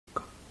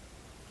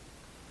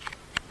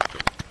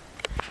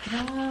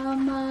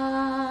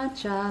Dhamma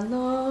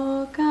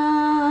Chaloka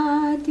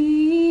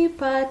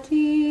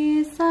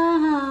Dipati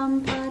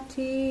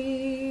Sampati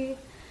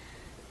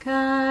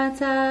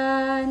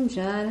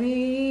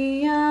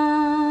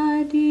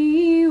Katanjaliya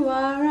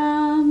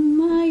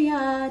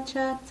Diwaramaya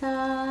Chata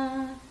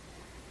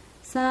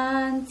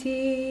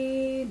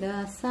Santi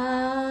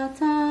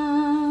Dasata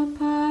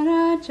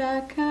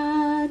Parajaka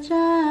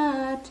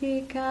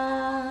Jatika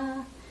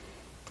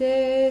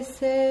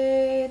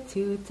Dese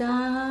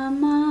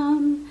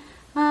Tutamam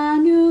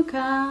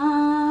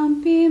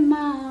Anukampi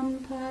Mam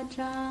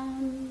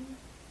Pajam.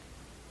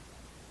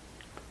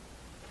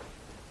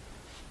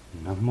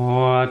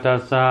 Namo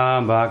tassa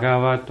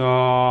bhagavato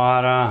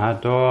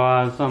arahato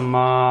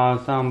samma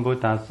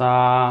sambuddhassa.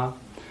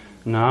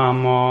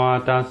 Namo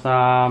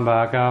tassa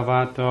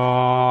bhagavato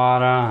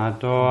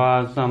arahato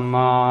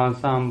samma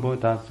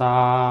sambuddhassa.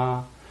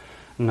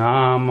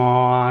 Namo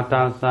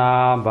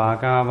tassa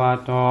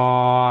bhagavato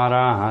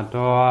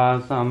arahato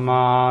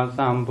samma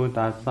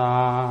sambuddhassa.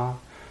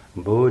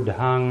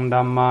 Buddhang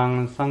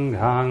dhammang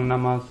sanghang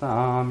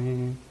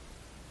namasami.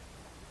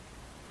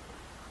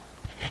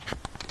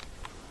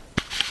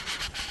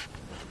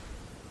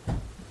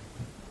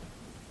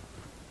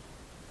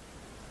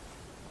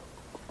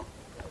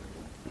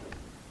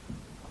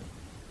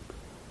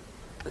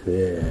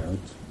 Okay,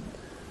 let's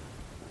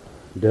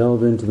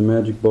delve into the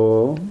magic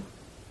bowl.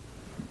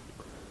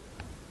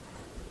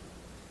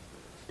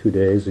 2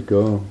 days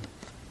ago,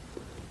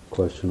 the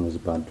question was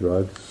about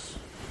drugs.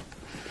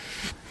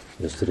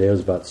 Yesterday was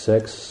about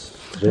sex.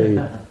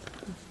 Today,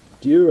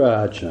 dear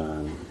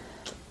Ajahn,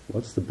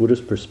 what's the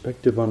Buddhist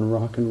perspective on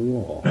rock and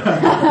roll?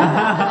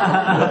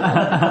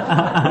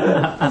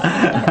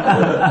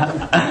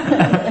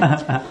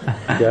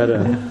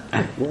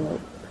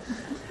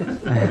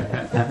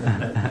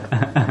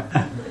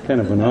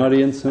 Kind of an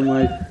audience in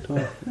my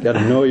talk. Got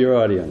to know your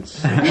audience.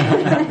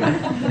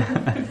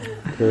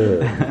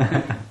 Good.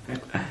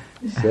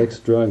 Sex,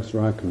 drugs,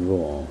 rock and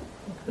roll.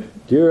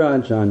 Dear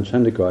Ajahn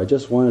Chandako, I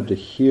just wanted to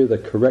hear the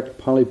correct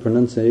Pali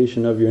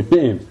pronunciation of your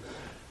name.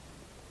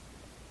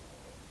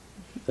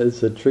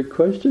 That's a trick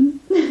question?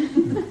 Let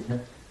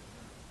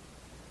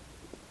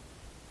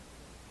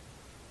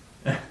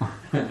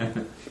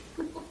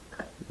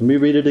me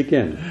read it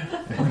again.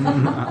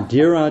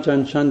 Dear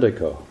Ajahn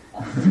Chandako,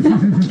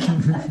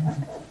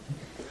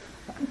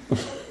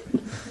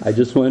 I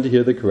just wanted to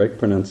hear the correct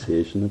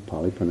pronunciation, the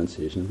Pali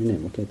pronunciation of your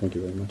name. Okay, thank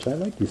you very much. I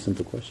like these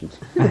simple questions.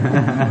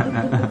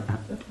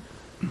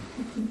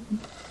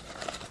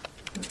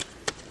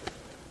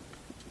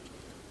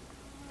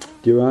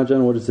 Dear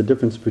Ajahn, what is the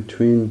difference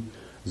between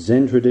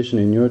Zen tradition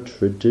and your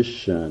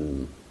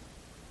tradition?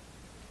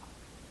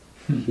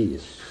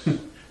 Peace.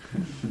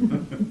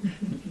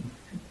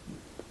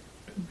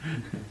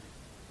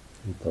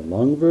 The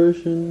long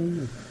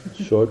version,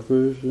 short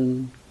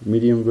version,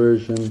 medium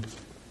version.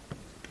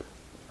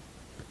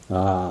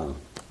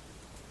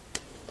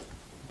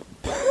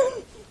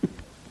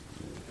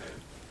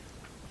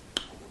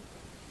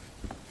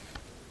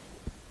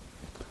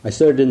 I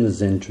started in the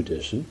Zen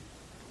tradition,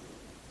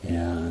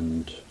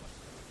 and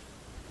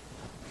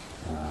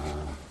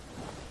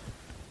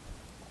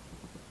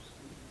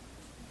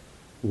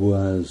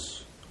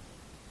was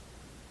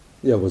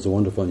a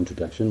wonderful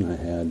introduction. I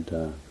had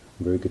a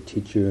very good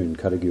teacher in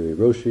Katagiri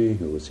Roshi,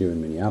 who was here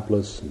in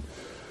Minneapolis. And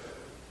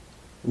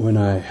when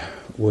I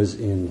was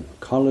in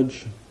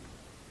college,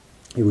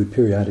 he would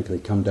periodically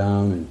come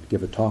down and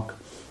give a talk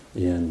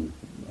in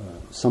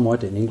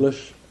somewhat in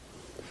English,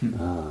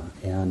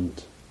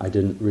 and I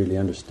didn't really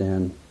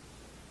understand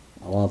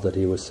all that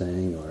he was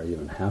saying, or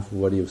even half of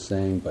what he was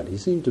saying, but he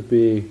seemed to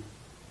be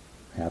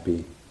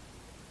happy,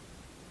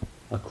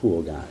 a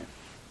cool guy.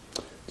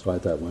 So I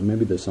thought, well,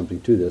 maybe there's something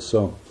to this.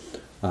 So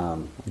I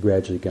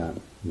gradually got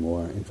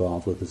more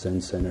involved with the Zen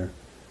Center.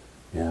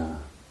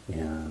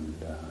 And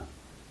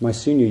my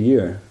senior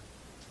year,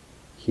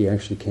 he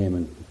actually came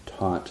and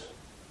taught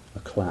a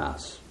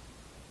class,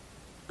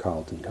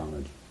 Carleton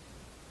College.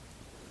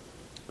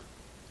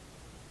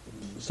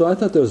 So I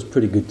thought that was a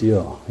pretty good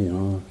deal. You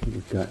know,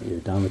 you've got your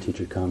Dharma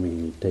teacher coming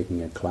and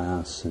taking a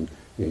class, and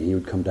he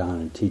would come down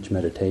and teach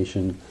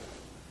meditation.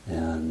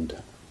 And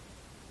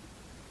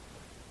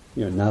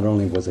not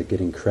only was I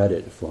getting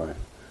credit for it,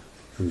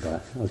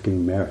 but I was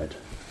getting merit.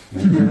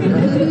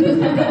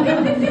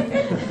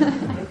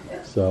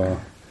 So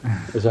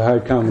it's a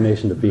hard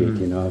combination to beat, if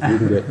you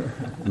can get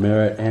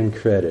merit and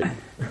credit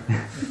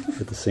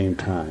at the same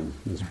time.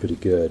 It was pretty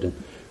good.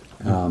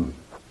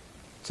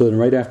 So then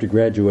right after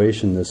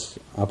graduation, this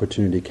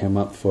opportunity came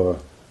up to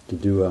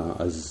do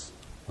a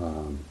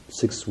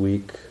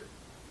 6-week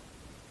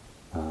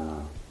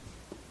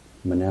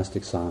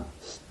monastic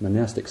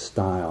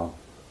style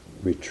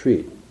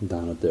retreat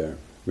down at their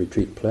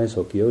retreat place,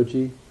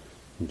 Hokyoji,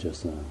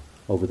 just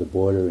over the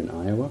border in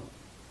Iowa.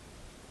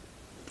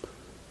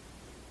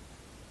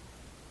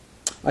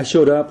 I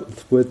showed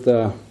up with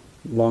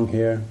long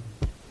hair,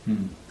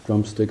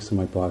 drumsticks in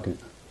my pocket.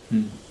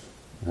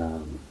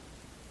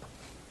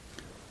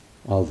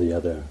 All the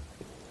other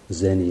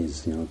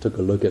Zenis, took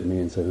a look at me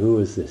and said, "Who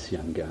is this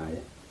young guy?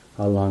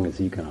 How long is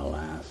he going to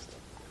last?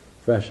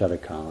 Fresh out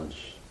of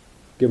college.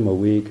 Give him a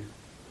week,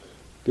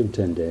 give him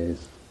 10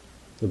 days,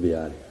 he'll be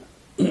out of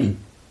here."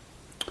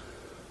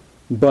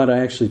 But I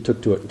actually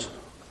took to it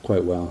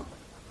quite well.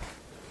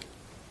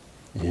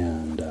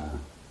 And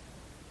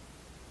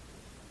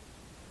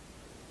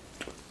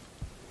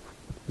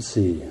let's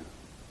see.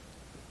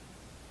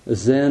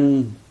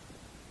 Zen,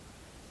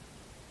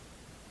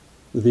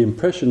 the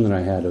impression that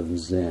I had of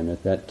Zen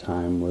at that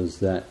time was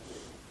that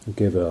it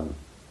gave a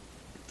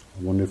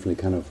wonderfully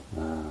kind of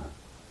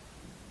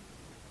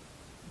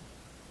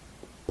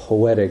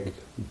poetic,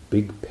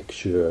 big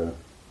picture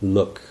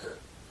look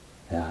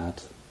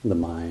at the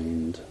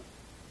mind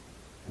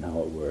and how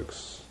it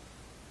works.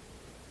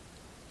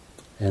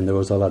 And there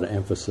was a lot of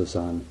emphasis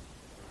on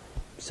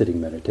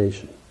sitting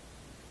meditation.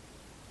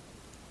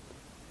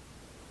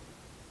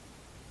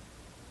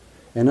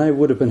 And I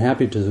would have been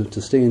happy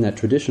to stay in that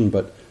tradition,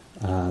 but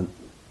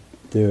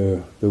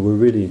there were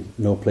really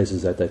no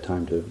places at that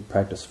time to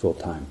practice full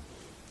time.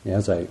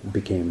 As I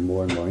became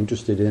more and more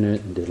interested in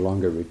it and did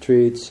longer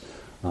retreats,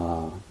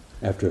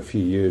 after a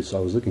few years I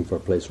was looking for a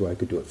place where I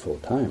could do it full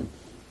time.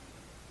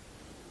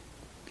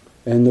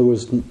 And there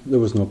was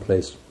no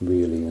place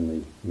really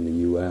in the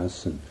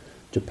U.S., and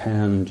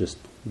Japan just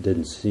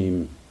didn't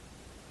seem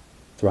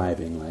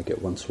thriving like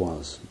it once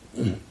was.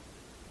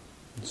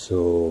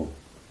 So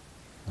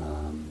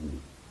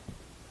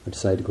I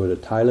decided to go to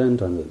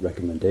Thailand on the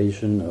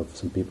recommendation of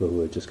some people who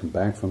had just come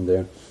back from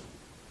there.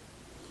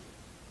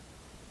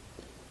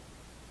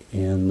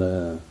 And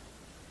the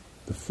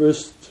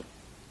first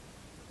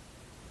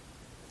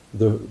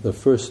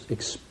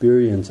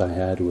experience I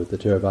had with the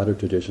Theravada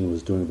tradition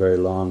was doing very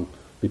long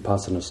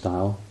Vipassana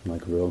style,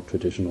 like real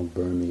traditional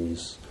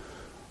Burmese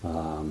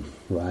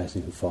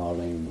rising and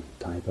falling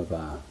type of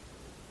a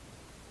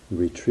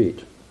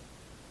retreat.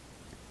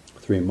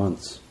 3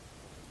 months.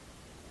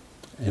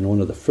 And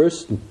one of the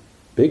first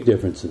big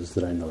differences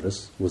that I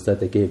noticed was that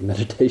they gave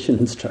meditation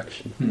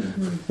instruction.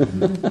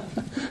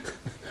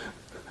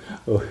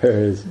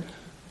 Whereas,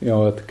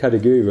 at the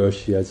Katagiri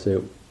Roshi, I'd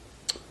say,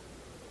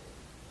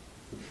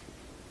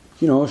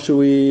 should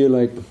we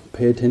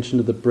pay attention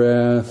to the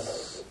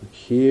breath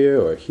here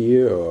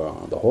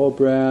or the whole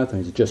breath? And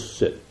he said, just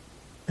sit.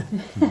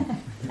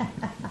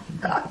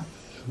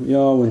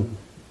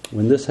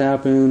 When this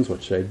happens,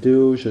 what should I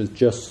do? Should I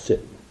just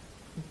sit?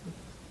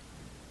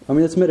 I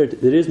mean,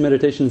 it is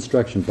meditation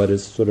instruction, but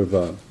it's sort of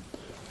a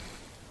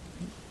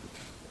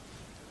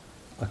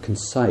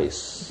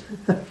concise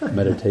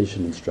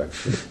meditation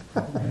instruction.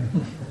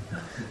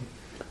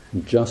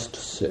 Just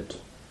sit.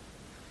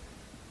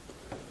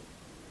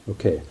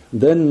 Okay.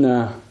 Then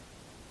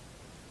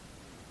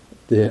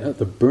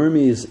the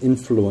Burmese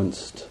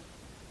influenced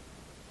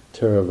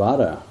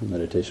Theravada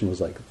meditation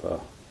was like the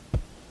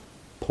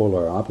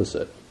polar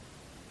opposite.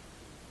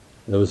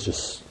 There was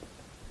just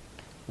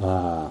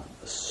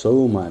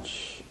so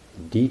much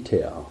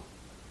detail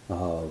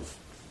of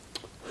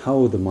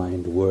how the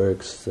mind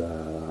works,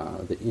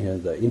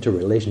 the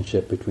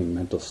interrelationship between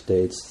mental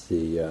states,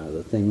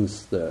 the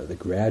things, the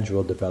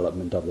gradual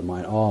development of the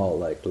mind, all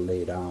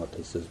laid out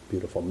as this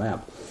beautiful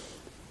map.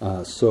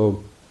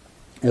 So,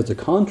 as a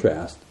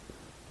contrast,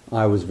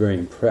 I was very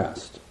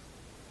impressed,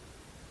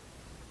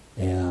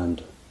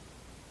 and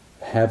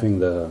having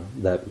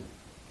that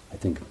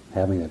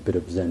bit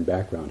of Zen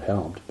background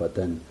helped. But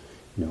then,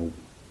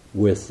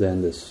 with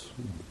then this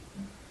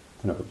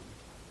kind of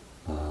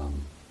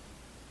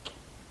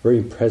very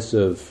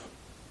impressive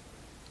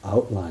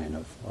outline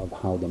of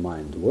how the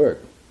mind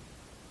worked.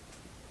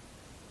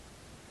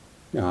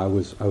 I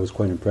was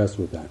quite impressed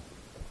with that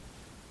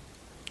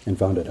and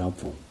found it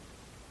helpful.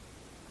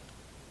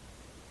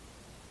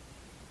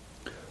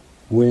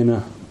 When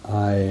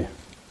I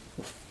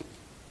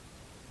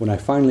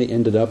finally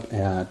ended up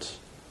at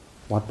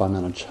Wat Pa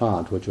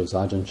Nanachat, which was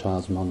Ajahn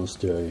Chah's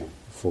monastery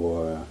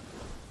for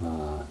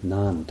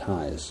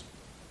non-Thais,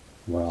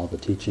 where all the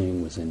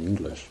teaching was in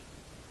English,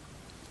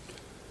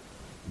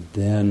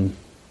 then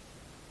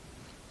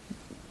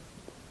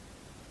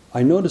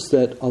I noticed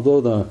that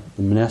although the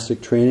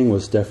monastic training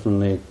was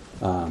definitely,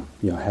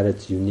 had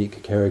its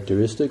unique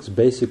characteristics,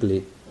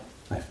 basically,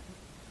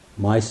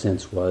 my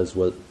sense was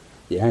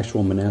the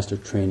actual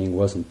monastic training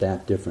wasn't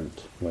that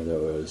different, whether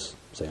it was,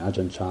 say,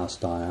 Ajahn Chah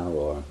style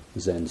or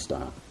Zen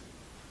style.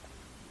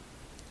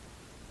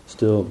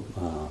 Still,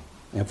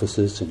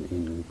 emphasis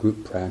in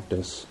group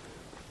practice,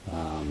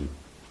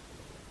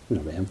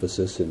 the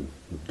emphasis in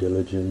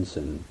diligence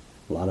and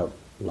a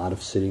lot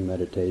of sitting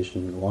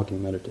meditation,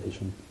 walking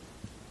meditation.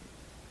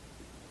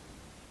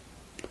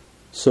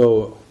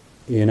 So,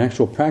 in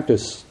actual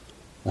practice,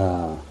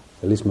 at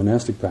least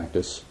monastic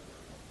practice,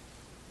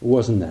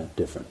 wasn't that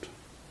different.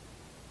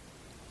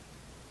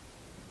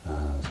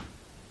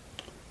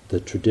 The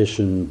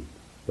tradition,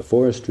 the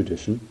forest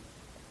tradition,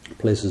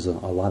 places a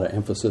lot of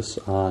emphasis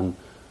on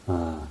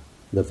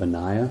the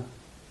Vinaya,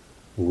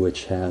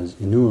 which has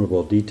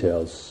innumerable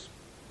details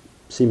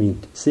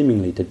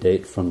seemingly to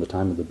date from the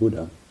time of the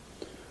Buddha,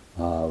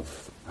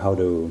 of how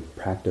to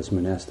practice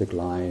monastic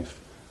life,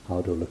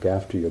 how to look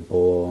after your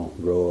bowl,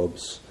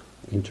 robes,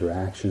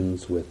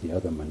 interactions with the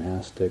other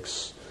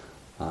monastics,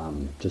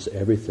 just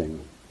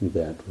everything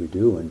that we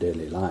do in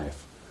daily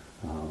life.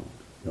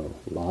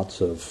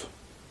 Lots of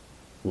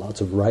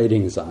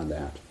writings on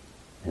that,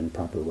 and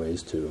proper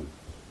ways to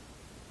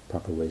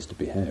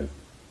behave.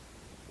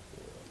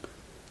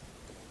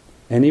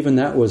 And even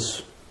that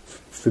was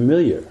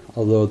familiar,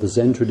 although the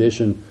Zen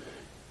tradition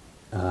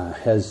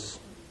has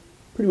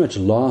pretty much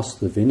lost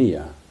the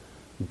Vinaya.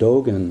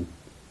 Dogen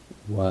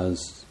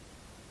was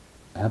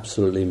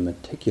absolutely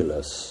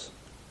meticulous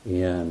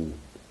in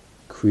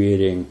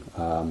creating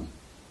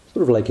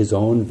sort of like his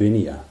own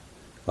Vinaya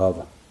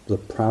of the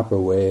proper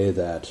way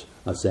that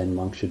a Zen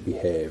monk should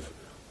behave.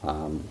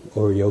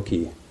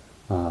 Oryoki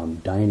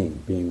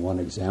dining being one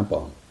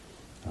example,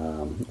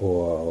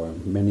 or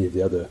many of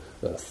the other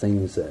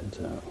things that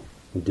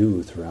we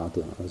do throughout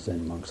the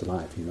Zen monk's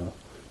life.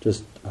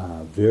 Just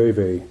very,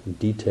 very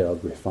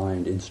detailed,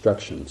 refined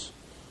instructions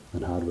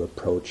on how to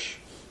approach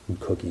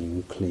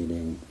cooking,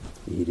 cleaning,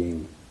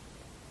 eating.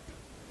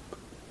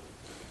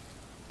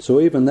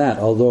 So even that,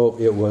 although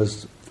it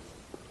was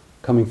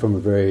coming from a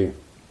very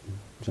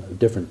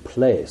different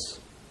place,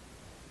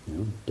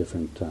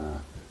 different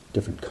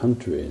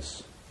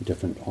countries,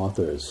 different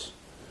authors,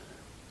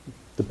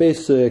 the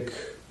basic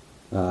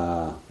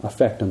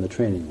effect on the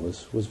training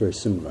was very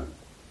similar.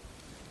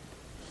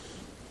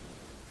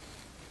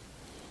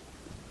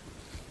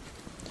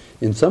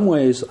 In some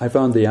ways, I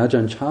found the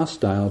Ajahn Chah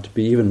style to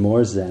be even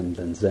more Zen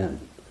than Zen,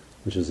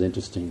 which is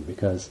interesting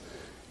because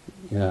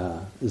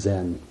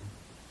Zen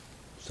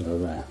sort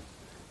of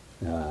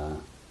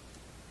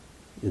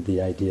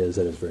the idea is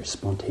that it's very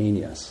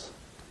spontaneous,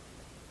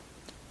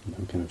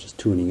 kind of just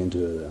tuning into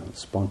the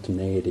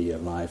spontaneity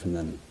of life and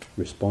then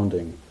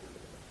responding.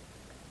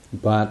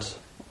 But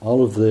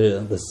all of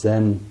the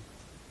Zen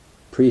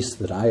priests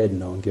that I had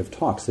known give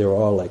talks, they were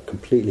all like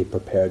completely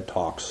prepared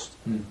talks.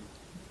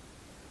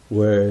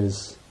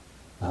 Whereas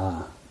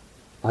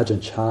Ajahn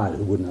Chah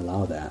wouldn't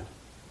allow that.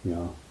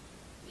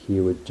 He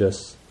would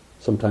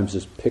sometimes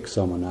just pick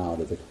someone out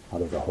of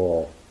the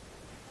whole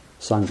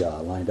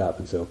sangha lined up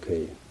and say,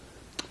 "Okay,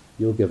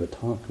 you'll give a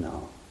talk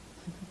now."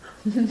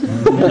 And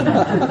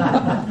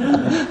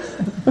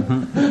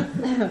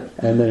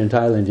then in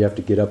Thailand, you have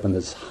to get up on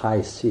this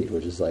high seat,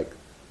 which is like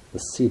the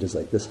seat is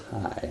like this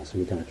high, so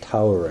you're kind of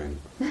towering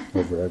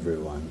over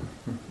everyone,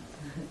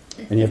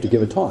 and you have to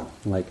give a talk.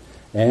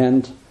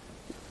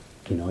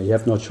 You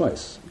have no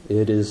choice.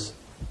 It is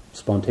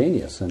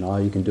spontaneous, and all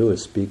you can do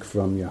is speak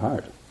from your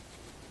heart.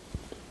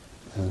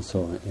 And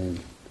so,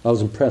 I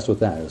was impressed with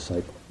that. It's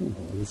like,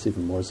 it's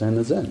even more Zen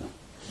than Zen.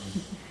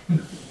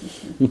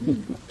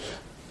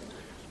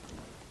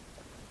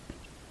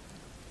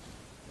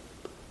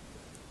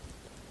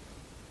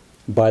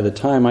 By the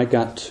time I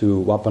got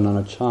to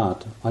Wapanana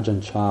Chat,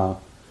 Ajahn Chah,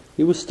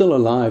 he was still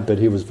alive, but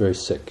he was very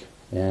sick,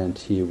 and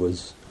he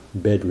was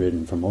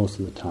bedridden for most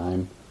of the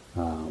time.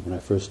 When I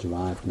first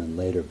arrived, and then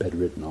later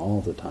bedridden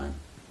all the time.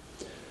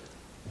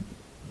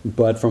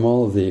 But from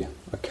all of the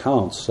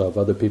accounts of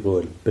other people who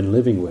had been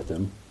living with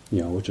him,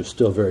 which are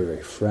still very,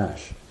 very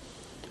fresh,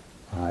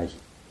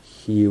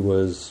 he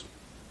was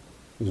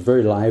a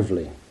very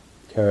lively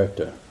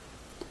character.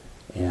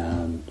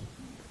 And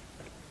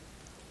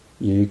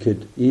you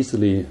could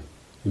easily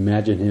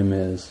imagine him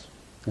as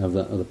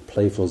the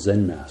playful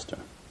Zen master.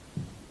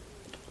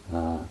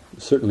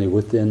 Certainly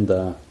within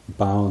the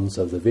bounds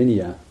of the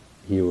Vinaya,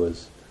 he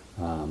was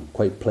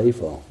quite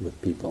playful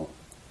with people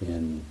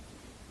in,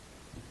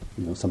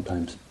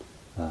 sometimes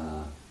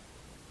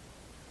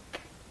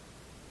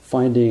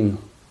finding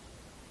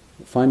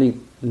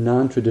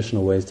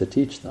non-traditional ways to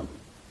teach them.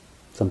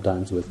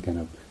 Sometimes with kind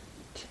of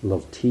a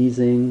little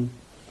teasing.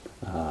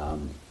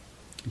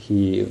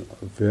 He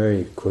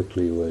very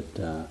quickly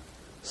would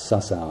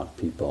suss out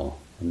people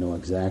and know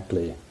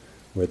exactly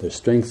where their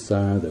strengths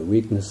are, their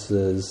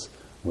weaknesses,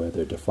 where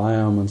their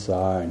defilements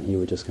are, and he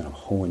would just kind of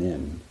hone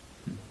in.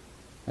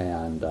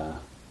 And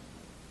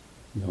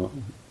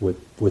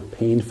with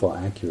painful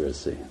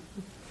accuracy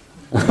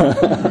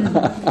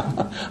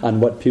on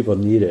what people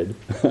needed.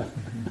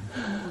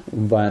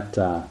 But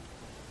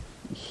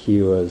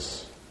he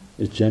was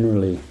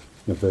generally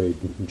very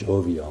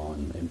jovial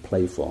and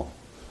playful.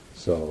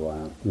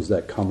 So it was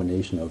that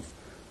combination of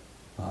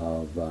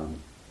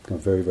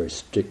very, very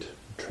strict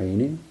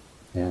training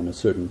and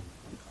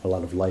a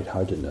lot of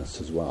lightheartedness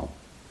as well,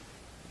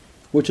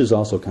 which is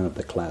also kind of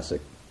the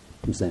classic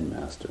Zen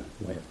master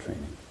way of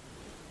training.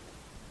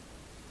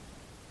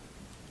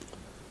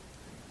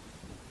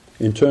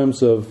 In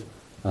terms of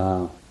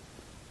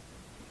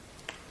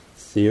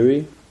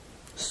theory,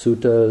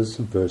 suttas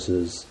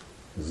versus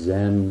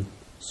Zen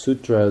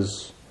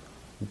sutras,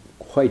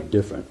 quite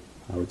different.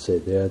 I would say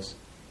that's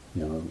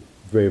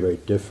very, very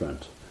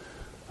different.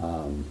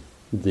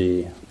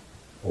 The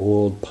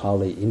old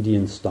Pali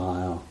Indian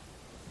style,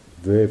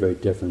 very, very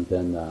different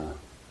than the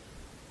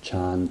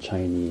Chan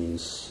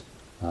Chinese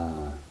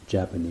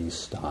Japanese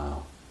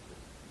style.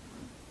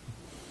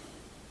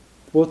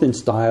 both in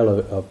style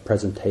of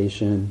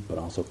presentation, but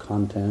also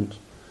content.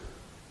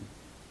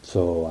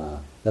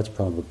 So that's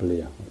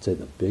probably, I would say,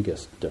 the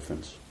biggest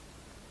difference.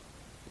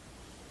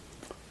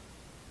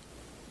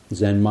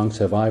 Zen monks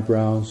have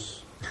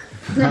eyebrows.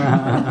 In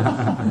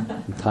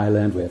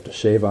Thailand, we have to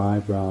shave our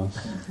eyebrows.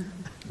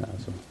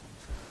 That's a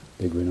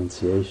big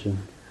renunciation.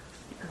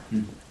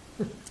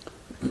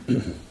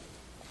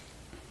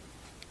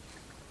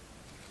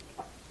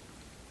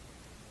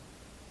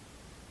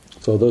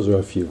 So those are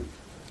a few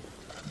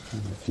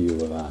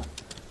of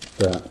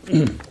the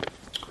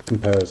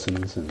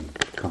comparisons and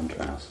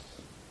contrasts.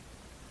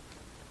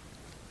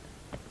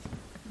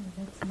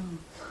 That's nice.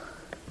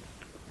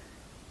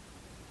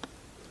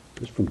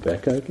 This from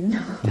Becca again?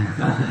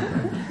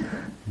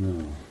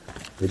 No,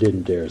 they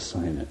didn't dare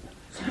sign it.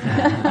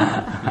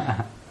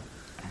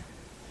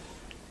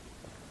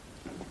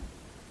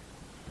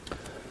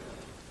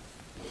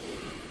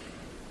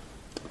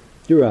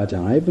 Dear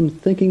Ajahn, I've been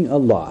thinking a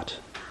lot.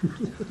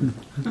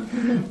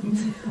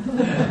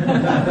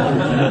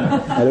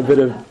 Had a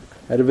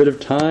bit of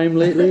time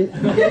lately.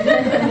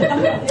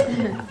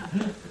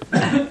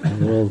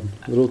 a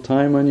little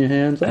time on your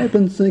hands. I've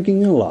been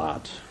thinking a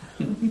lot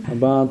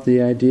about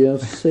the idea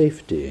of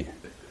safety,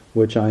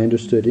 which I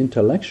understood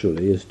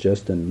intellectually is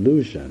just an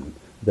illusion,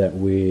 that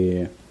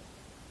we are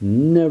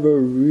never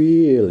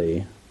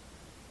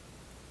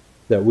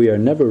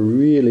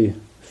really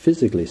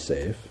physically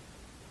safe.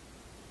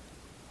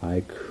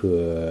 I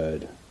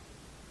could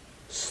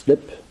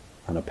slip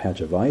on a patch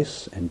of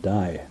ice and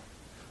die,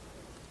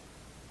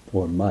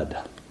 or mud.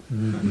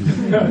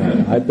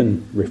 I've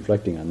been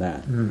reflecting on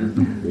that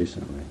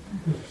recently.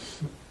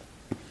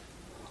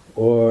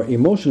 Or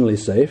emotionally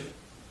safe,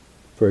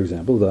 for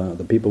example,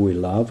 the people we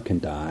love can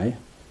die,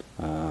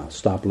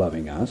 stop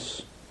loving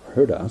us,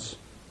 hurt us.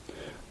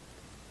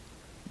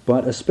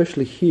 But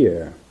especially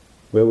here,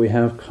 where we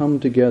have come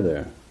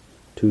together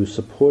to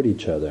support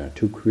each other,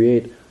 to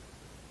create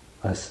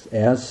as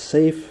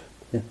safe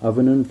of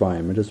an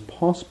environment as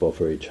possible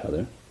for each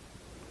other,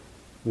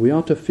 we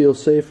ought to feel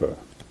safer.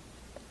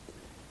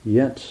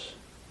 Yet,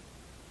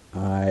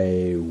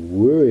 I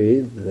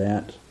worry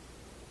that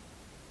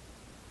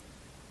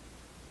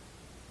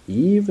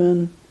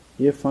even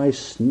if I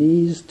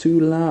sneeze too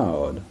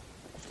loud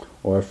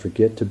or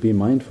forget to be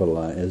mindful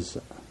as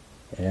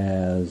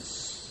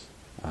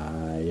I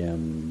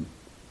am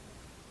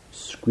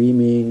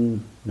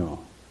screaming,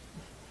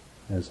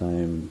 as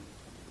I'm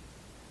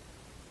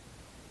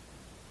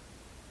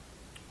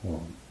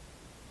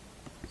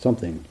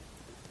something,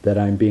 that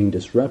I'm being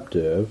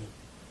disruptive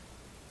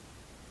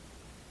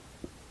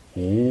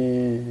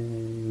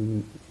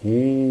and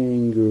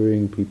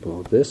angering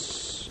people.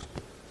 This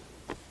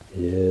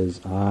is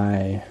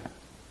I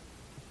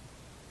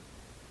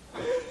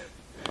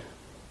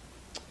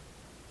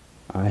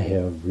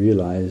have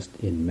realized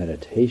in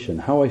meditation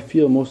how I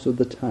feel most of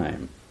the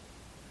time.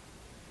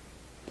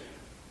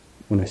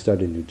 When I start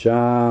a new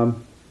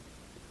job,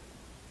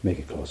 make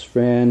a close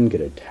friend,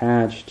 get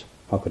attached,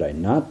 how could I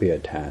not be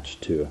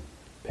attached to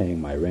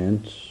paying my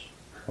rent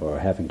or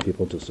having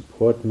people to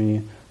support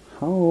me?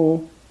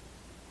 How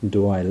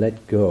do I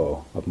let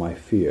go of my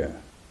fear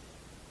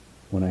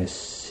when I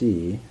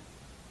see,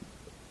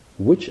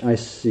 which I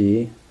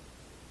see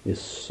is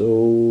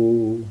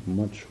so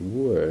much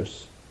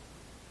worse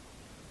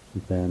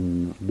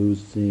than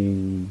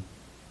losing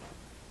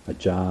a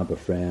job, a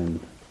friend,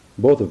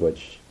 both of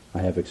which I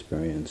have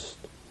experienced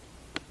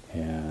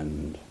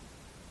and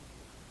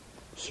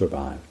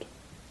survived.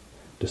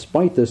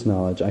 Despite this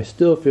knowledge, I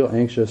still feel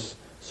anxious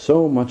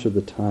so much of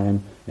the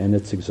time, and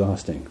it's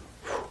exhausting.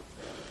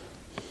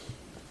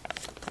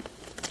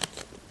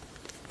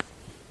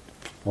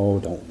 Oh,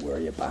 don't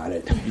worry about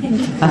it.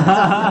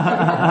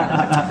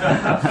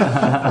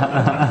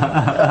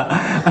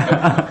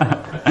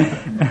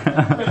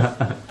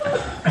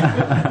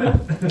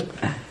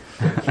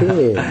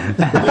 Okay.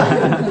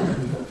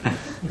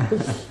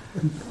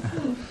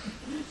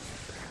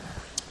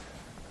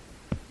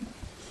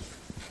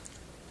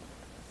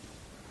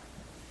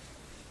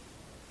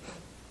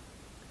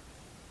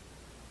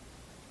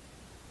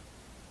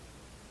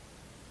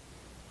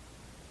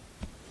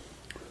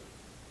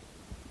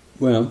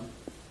 Well,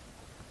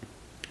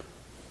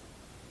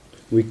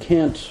 we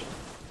can't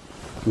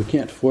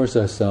force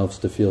ourselves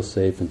to feel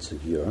safe and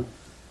secure.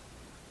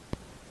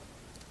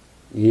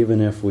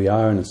 Even if we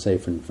are in a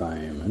safe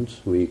environment,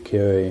 we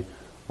carry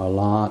a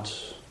lot,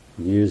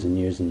 years and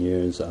years and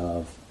years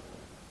of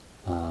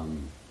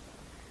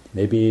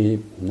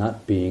maybe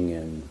not being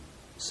in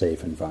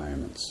safe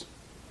environments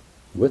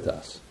with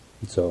us.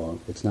 So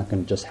it's not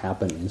going to just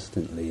happen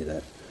instantly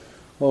that,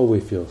 we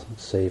feel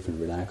safe and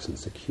relaxed and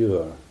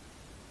secure.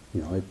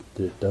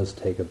 It does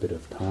take a bit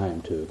of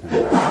time to kind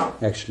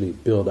of actually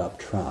build up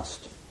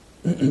trust.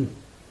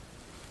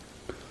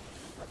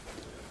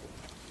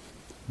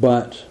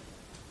 But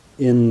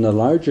in the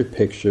larger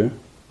picture,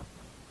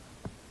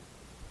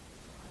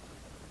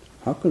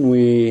 how can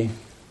we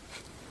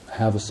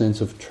have a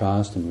sense of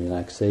trust and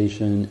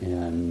relaxation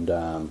and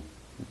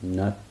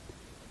not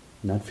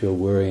feel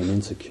worry and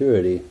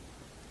insecurity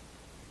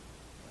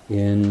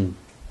in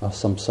a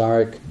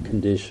samsaric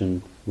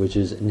condition which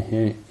is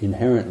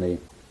inherently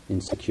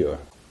insecure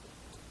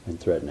and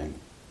threatening.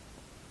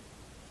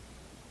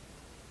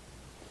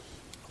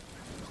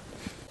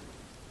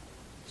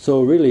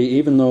 So really,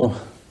 even though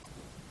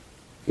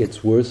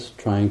it's worth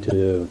trying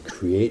to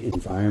create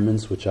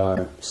environments which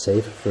are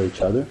safe for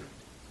each other,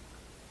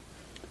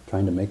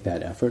 trying to make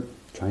that effort,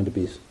 trying to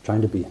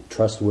be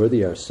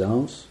trustworthy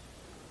ourselves,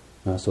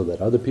 so that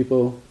other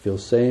people feel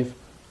safe.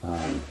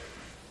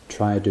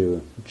 Try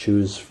to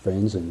choose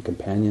friends and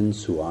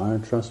companions who are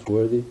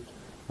trustworthy,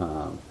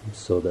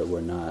 so that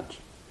we're not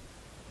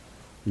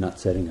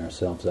setting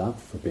ourselves up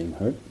for being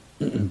hurt.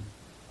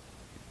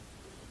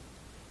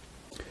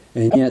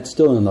 And yet,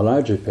 still in the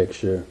larger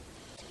picture,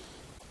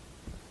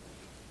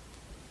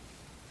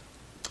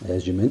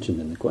 as you mentioned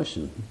in the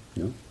question,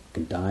 you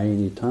can die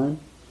any time.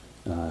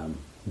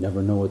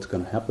 Never know what's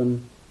going to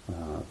happen.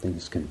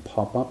 Things can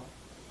pop up.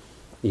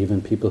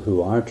 Even people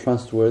who are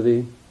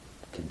trustworthy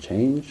can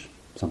change.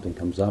 Something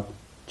comes up,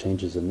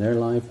 changes in their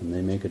life, and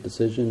they make a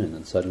decision, and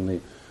then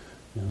suddenly,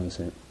 they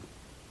say,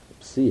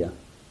 "See ya."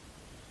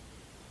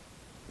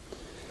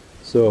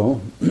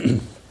 So,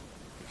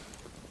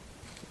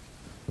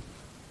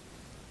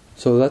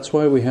 so that's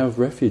why we have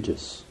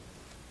refuges,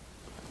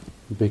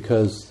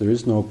 because there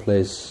is no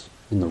place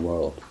in the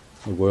world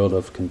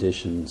of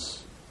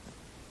conditions,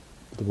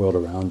 the world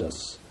around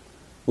us,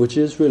 which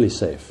is really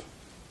safe,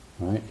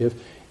 right?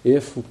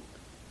 If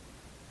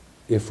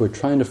we're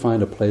trying to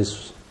find a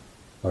place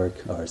or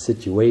a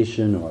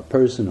situation or a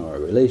person or a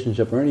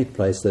relationship or any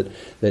place that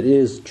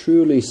is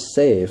truly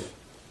safe,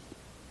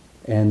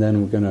 and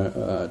then we're going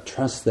to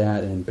trust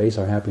that and base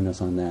our happiness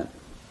on that,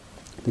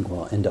 I think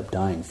we'll end up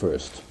dying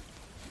first,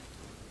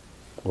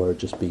 or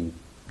just being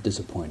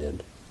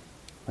disappointed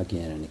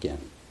again and again.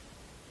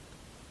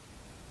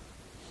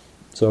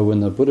 So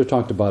when the Buddha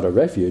talked about a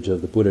refuge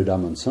of the Buddha,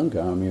 Dhamma, and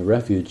Sangha, I mean, a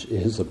refuge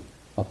is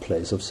a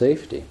place of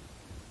safety.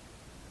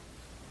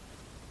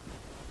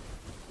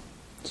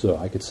 So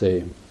I could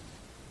say,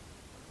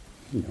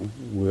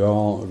 we're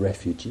all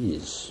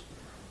refugees.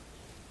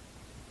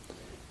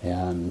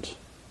 And,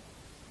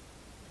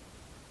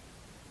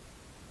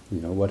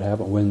 what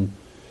happens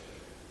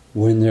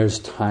when there's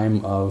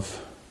time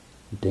of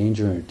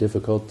danger or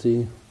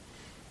difficulty,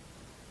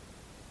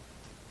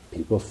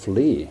 people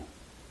flee,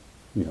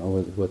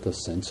 with a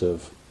sense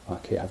of,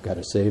 okay, I've got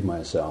to save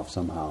myself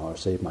somehow, or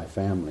save my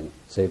family,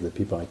 save the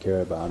people I care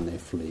about, and they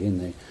flee,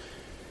 and they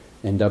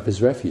end up as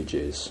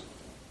refugees.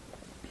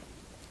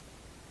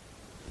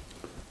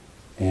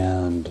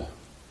 And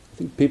I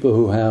think people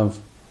who have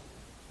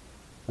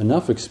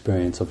enough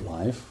experience of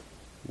life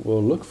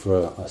will look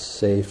for a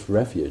safe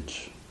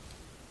refuge.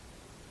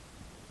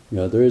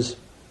 There is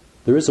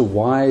a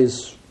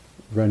wise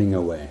running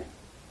away,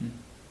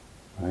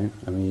 right?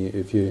 I mean,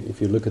 if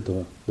you look at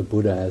the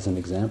Buddha as an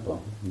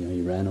example,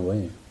 he ran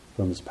away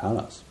from his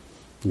palace.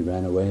 He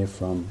ran away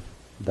from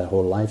that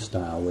whole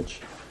lifestyle, which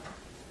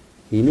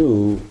he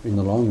knew in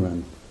the long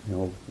run,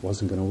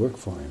 wasn't going to work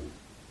for him.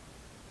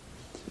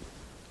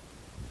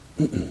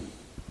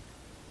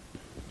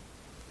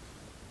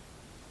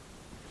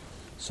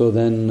 So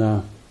then,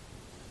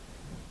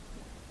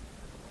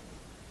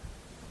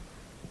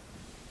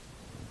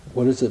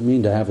 what does it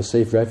mean to have a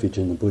safe refuge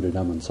in the Buddha,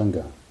 Dhamma, and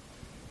Sangha?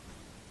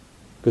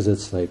 Because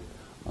it's like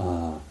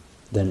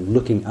then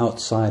looking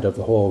outside of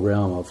the whole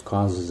realm of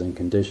causes and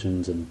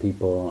conditions and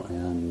people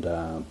and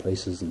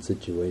places and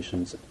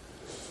situations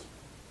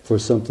for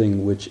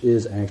something which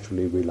is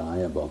actually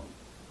reliable.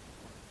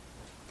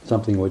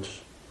 Something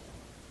which,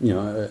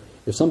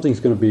 if something's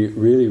going to be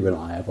really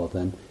reliable,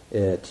 then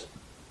it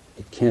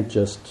can't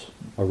just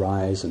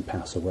arise and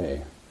pass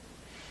away.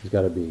 It's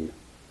got to be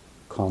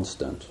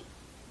constant,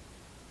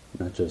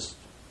 not just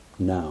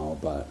now,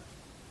 but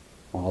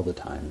all the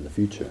time in the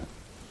future.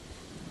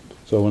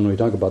 So when we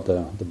talk about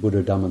the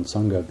Buddha, Dhamma, and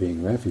Sangha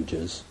being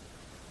refuges,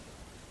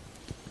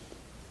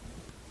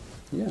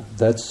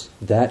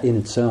 that in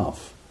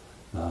itself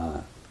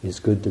is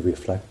good to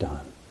reflect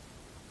on.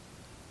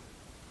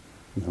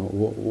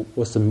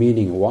 What's the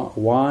meaning?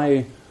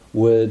 Why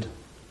would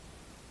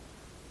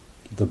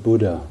the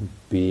Buddha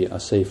be a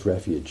safe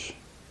refuge?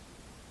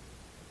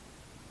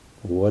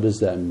 What does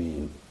that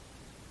mean?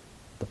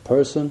 The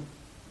person,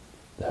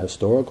 the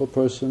historical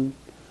person,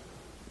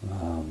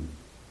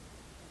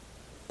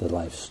 the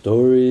life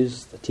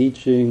stories, the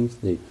teachings,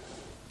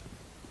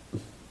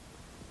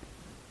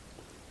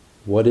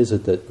 what is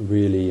it that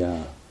really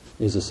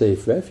is a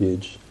safe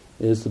refuge?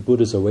 Is the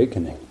Buddha's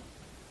awakening.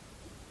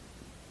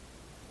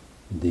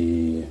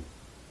 The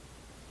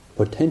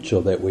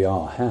potential that we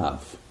all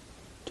have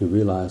to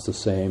realize the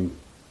same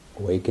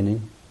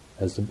awakening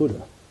as the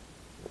Buddha.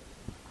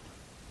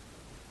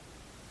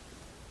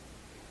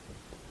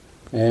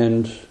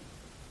 And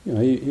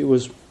he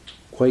was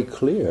quite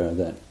clear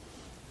that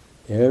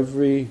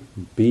every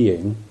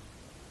being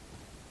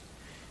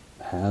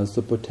has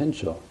the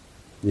potential,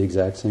 the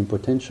exact same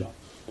potential.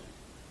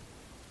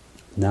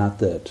 Not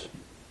that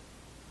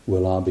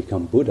we'll all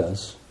become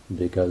Buddhas,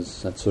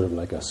 because that's sort of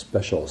like a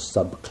special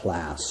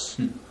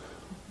subclass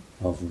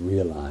of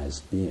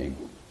realized being.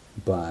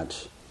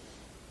 But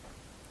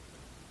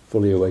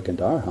fully awakened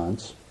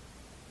arhants,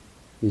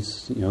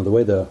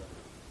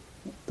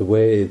 the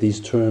way these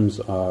terms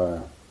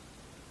are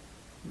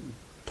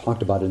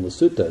talked about in the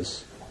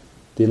suttas,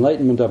 the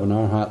enlightenment of an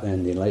arhat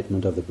and the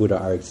enlightenment of the Buddha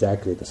are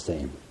exactly the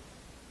same.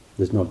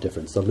 There's no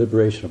difference. The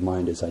liberation of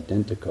mind is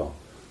identical.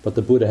 But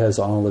the Buddha has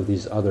all of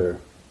these other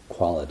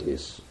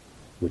qualities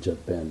which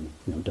have been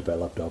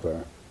developed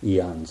over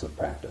eons of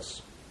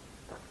practice.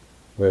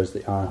 Whereas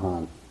the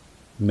arhat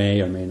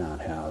may or may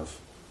not have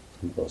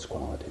some of those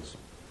qualities.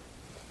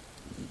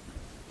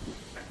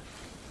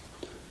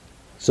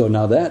 So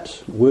now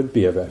that would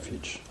be a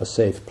refuge, a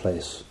safe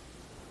place,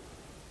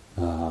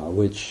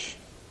 which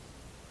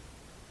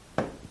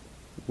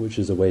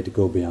is a way to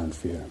go beyond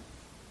fear,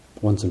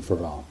 once and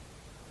for all.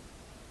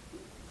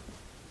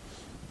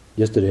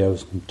 Yesterday I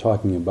was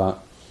talking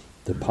about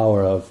the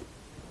power of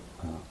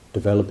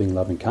developing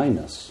loving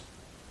kindness,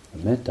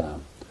 metta,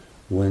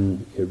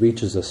 when it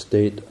reaches a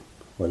state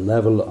or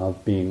level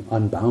of being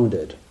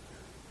unbounded,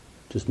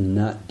 just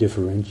not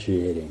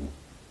differentiating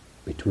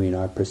between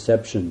our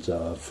perceptions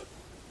of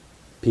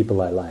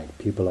people I like,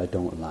 people I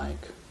don't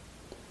like.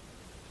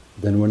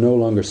 Then we're no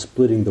longer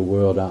splitting the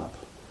world up.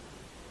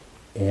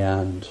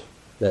 And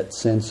that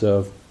sense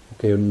of,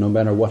 okay, no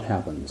matter what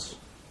happens,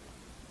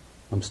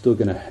 I'm still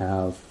going to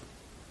have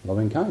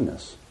loving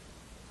kindness.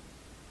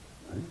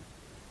 Right?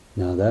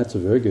 Now that's a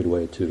very good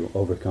way to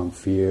overcome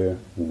fear,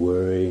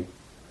 worry.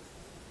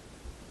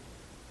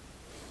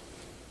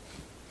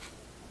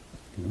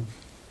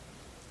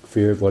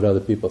 Fear of what other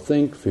people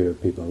think, fear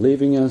of people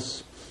leaving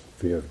us,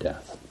 fear of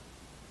death.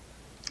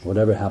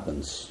 Whatever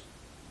happens,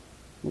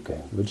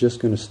 okay, we're just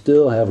going to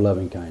still have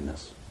loving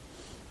kindness.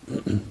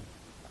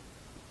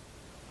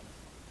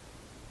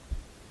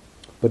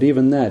 But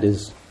even that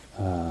is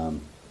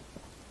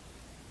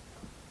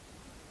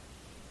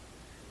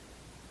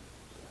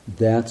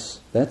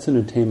that's an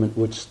attainment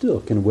which still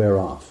can wear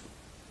off.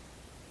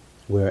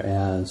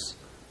 Whereas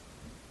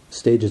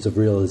stages of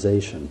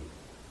realization,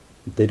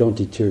 they don't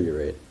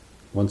deteriorate.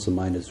 Once the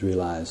mind has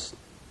realized,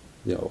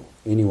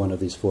 any one of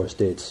these four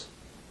states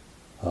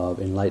of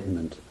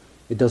enlightenment,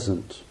 it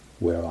doesn't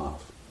wear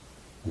off.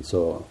 And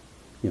so,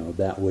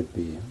 that would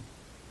be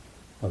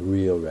a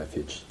real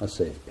refuge, a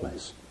safe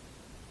place.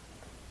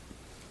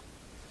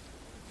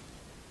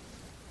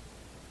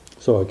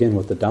 So again,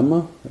 with the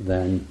Dhamma,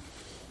 then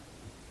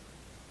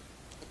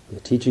the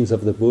teachings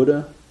of the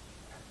Buddha,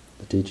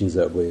 the teachings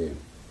that we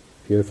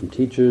hear from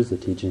teachers, the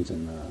teachings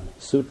in the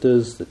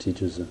suttas, the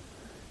teachers of,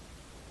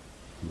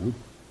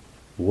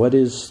 what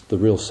is the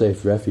real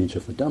safe refuge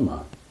of the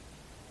Dhamma?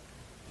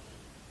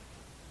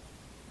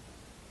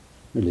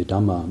 Really,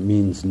 Dhamma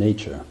means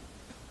nature,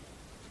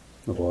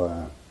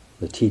 or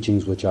the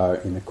teachings which are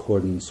in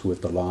accordance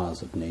with the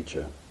laws of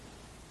nature.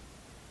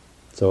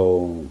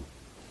 So,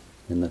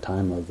 in the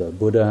time of the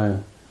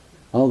Buddha,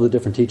 all the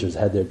different teachers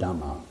had their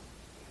Dhamma.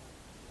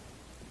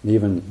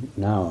 Even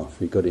now, if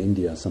we go to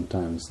India,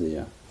 sometimes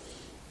the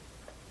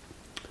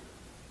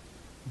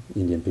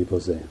Indian people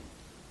say,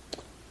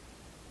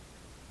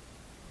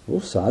 "Oh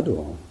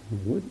sadhu,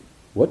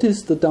 what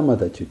is the Dhamma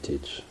that you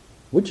teach?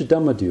 Which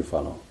Dhamma do you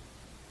follow?"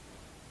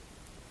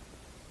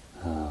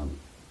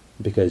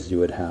 Because you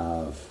would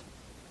have,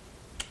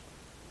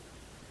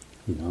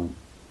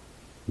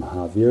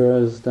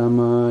 Mahavira's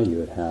Dhamma, you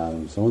would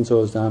have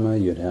so-and-so's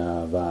Dhamma, you'd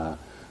have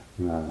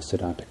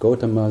Siddhartha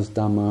Gautama's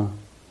Dhamma.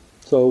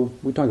 So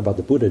we talk about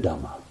the Buddha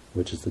Dhamma,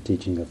 which is the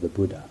teaching of the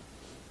Buddha.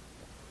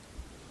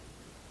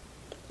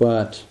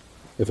 But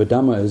if a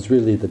Dhamma is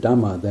really the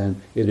Dhamma,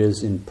 then it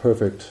is in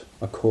perfect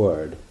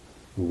accord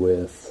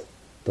with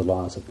the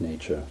laws of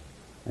nature.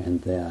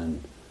 And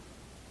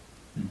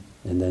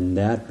then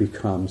that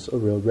becomes a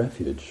real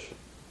refuge,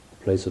 a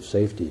place of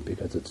safety,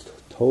 because it's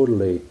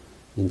totally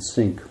in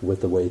sync with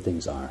the way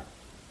things are.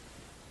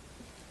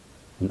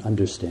 An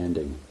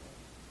understanding,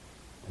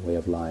 a way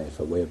of life,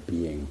 a way of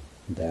being,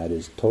 that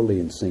is totally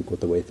in sync with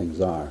the way things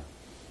are.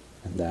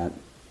 And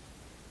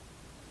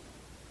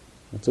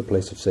that's a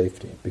place of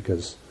safety,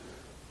 because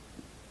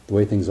the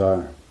way things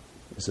are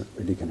isn't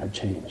really going to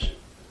change.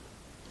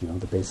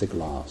 The basic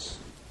laws,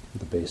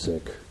 the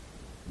basic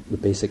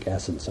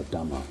essence of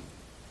Dhamma.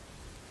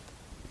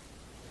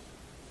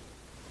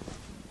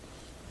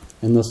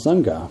 And the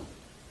Sangha,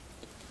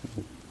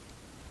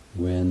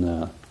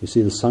 when you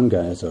see the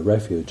Sangha as a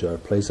refuge or a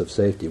place of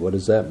safety, what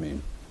does that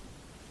mean?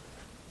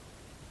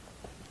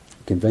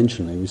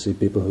 Conventionally, we see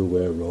people who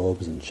wear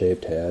robes and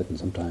shaved head and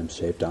sometimes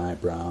shaved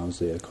eyebrows.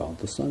 They are called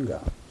the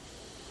Sangha.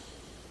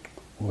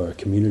 Or a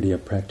community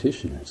of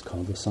practitioners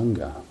called the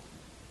Sangha.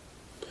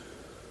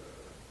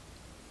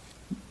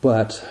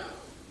 But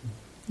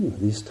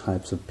these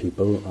types of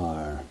people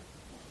are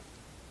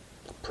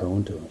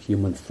prone to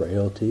human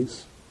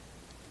frailties.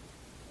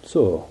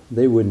 So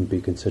they wouldn't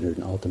be considered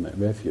an ultimate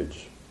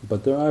refuge.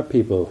 But there are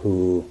people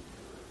who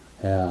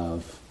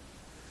have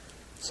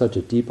such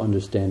a deep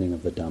understanding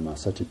of the Dhamma,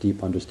 such a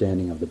deep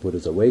understanding of the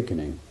Buddha's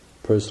awakening,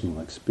 personal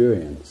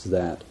experience,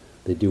 that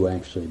they do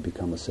actually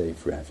become a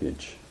safe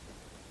refuge.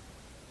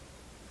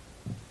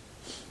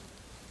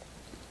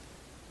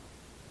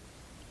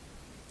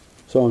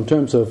 So in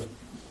terms of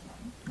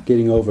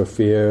getting over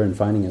fear and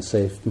finding a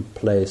safe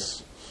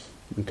place,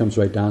 it comes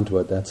right down to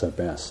it, that's our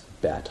best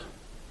bet.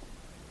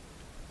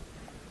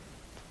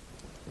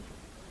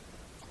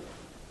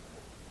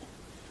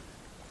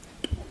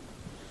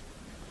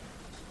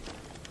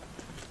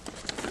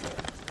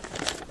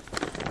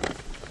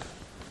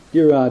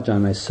 Dear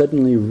Ajahn, I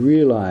suddenly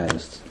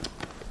realized,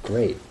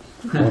 great,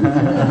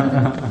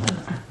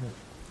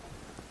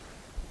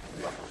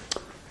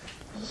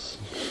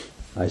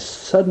 I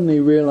suddenly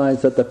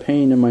realized that the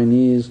pain in my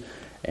knees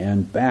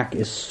and back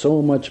is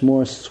so much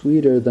more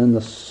sweeter than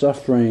the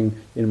suffering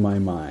in my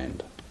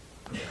mind.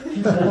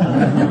 It's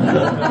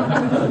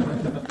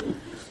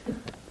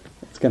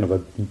kind of a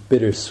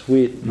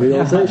bittersweet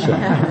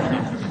realization.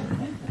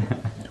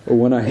 Or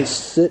when I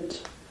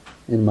sit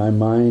and my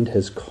mind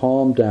has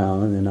calmed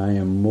down and I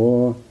am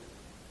more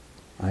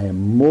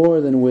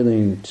than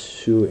willing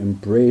to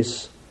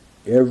embrace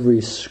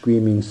every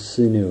screaming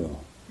sinew.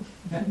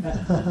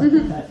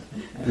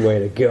 Way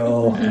to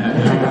go.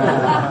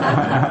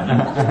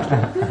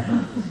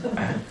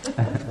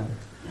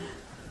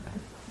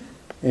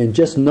 And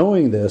just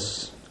knowing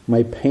this,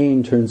 my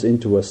pain turns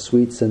into a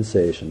sweet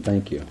sensation.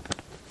 Thank you.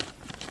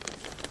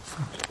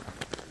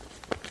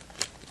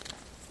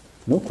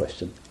 No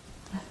question.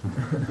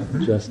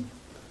 Just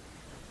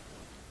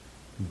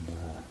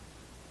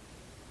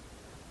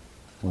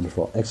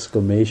wonderful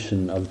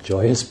exclamation of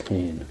joyous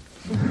pain.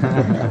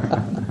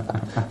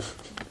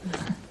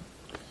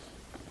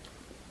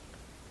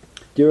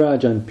 Dear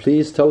Ajahn,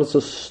 please tell us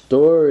a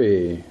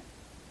story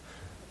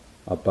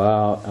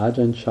about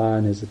Ajahn Chah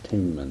and his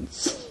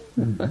attainments.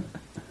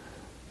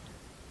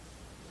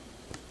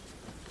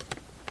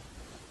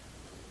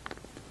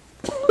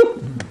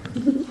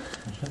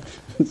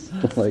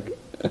 It's like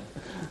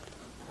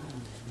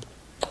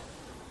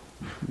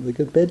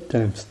a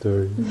bedtime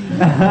story.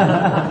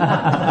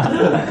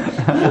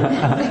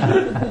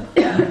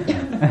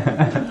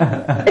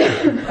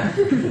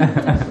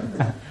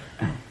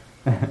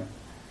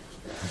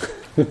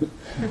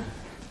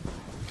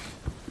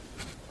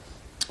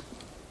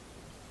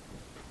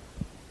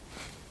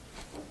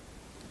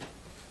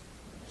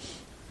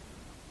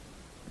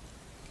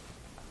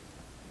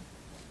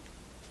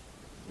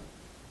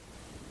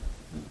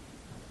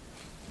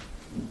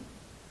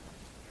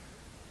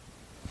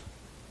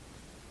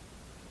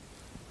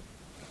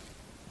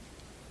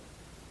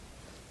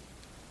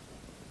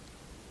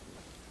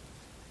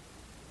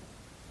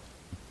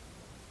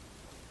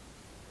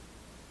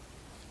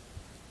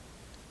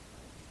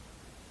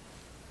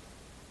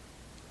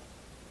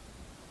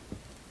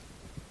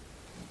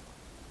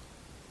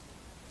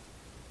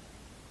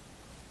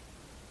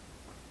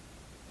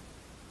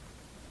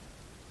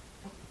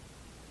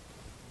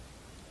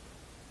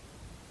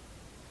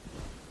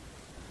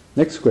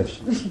 Next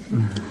question.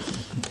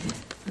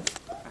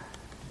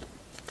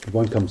 If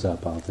one comes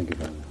up, I'll think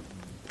about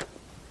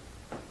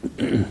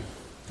it.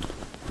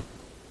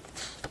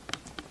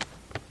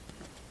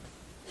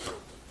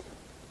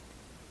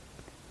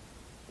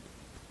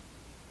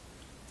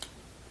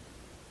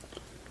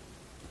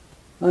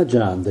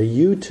 Ajahn, the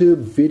YouTube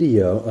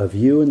video of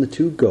you and the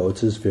two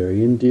goats is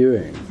very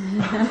endearing.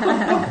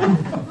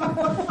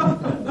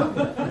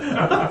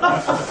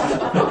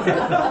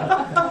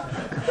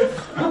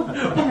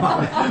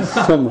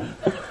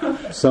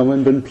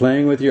 Someone been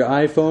playing with your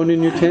iPhone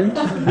in your tent?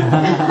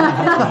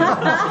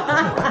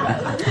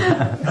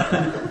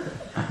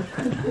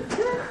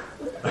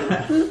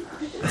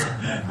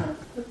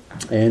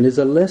 And is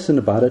a lesson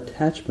about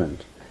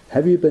attachment.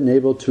 Have you been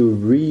able to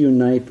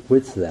reunite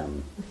with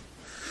them?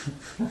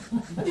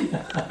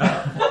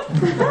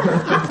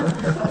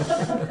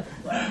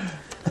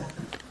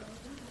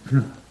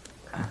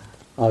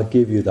 I'll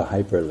give you the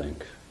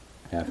hyperlink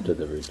after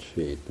the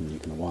retreat and you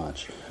can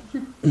watch.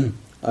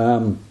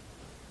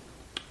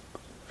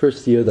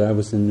 First year that I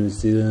was in New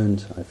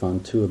Zealand, I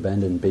found 2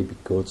 abandoned baby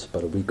goats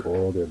about a week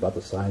old. They're about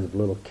the size of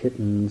little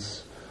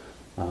kittens,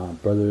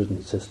 brother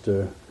and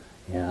sister,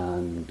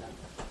 and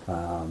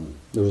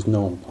there was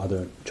no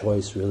other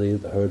choice really.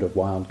 The herd of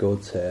wild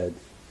goats had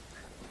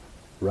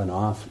run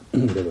off.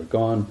 They were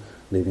gone,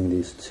 leaving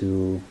these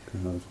 2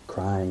 kind of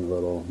crying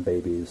little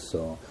babies.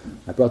 So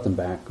I brought them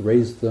back,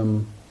 raised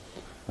them,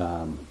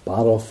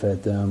 bottle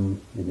fed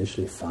them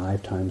initially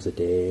 5 times a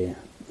day,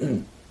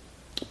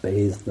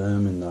 bathed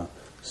them in the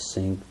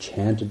sink,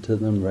 chanted to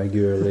them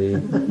regularly.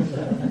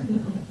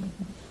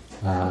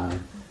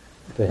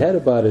 They had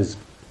about as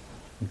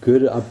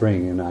good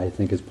upbringing, I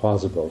think, as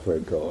possible for a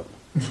goat.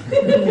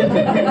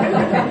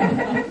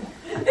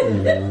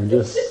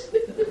 Just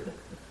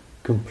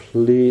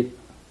complete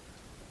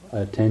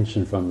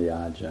attention from the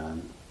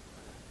Ajahn.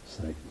 It's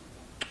like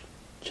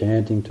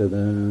chanting to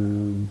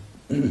them.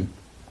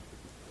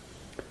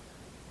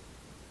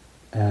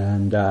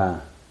 And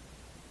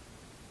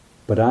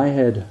but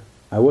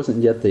I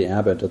wasn't yet the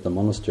abbot at the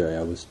monastery.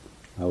 I was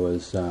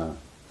the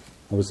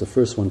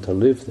first one to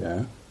live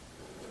there,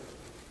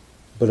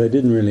 but I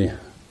didn't really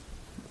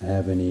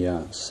have any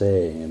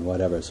say in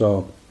whatever.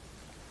 So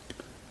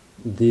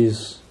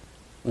these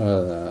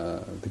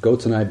the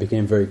goats and I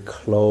became very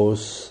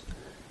close,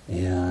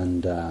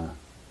 and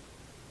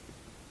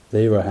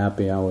they were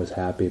happy, I was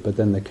happy, but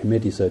then the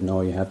committee said,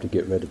 no, you have to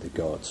get rid of the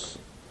goats.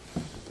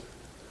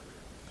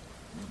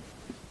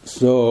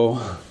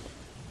 So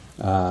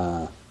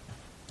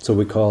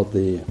we called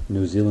the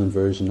New Zealand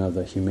version of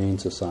the Humane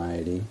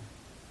Society,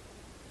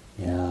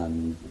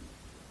 and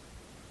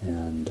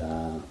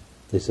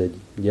they said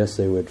yes,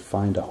 they would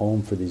find a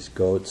home for these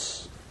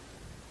goats,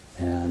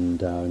 and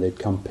they'd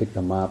come pick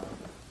them up.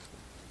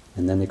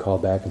 And then they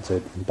called back and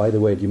said, by the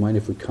way, do you mind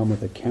if we come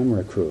with a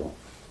camera crew?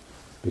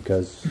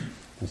 Because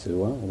I said,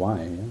 well,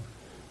 why? Yeah.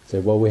 They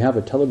said, well, we have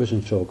a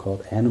television show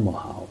called Animal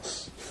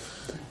House.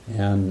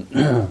 And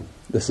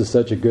this is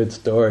such a good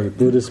story.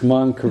 Buddhist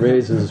monk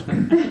raises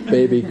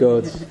baby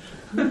goats.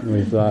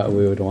 We thought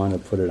we would want to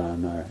put it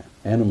on our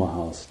Animal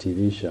House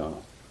TV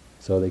show.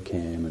 So they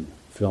came and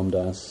filmed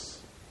us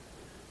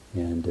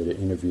and did an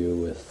interview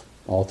with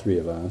all three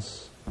of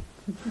us.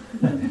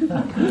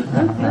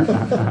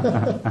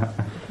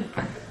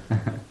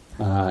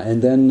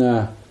 And then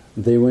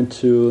they went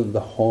to the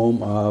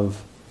home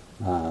of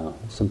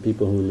some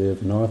people who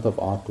live north of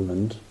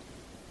Auckland,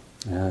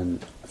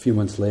 and a few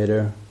months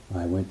later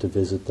I went to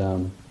visit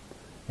them,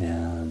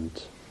 and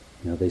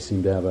they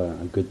seemed to have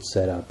a good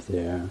setup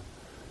there.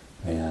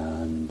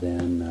 And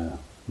then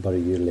about a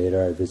year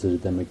later I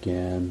visited them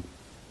again.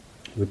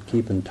 Would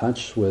keep in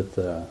touch with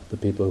the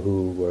people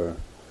who were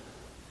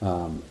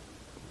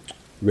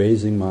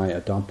raising my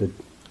adopted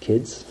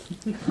kids.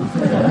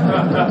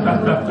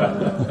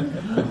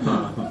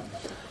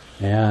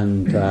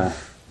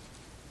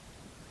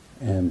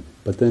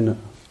 But then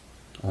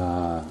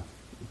a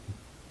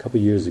couple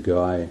of years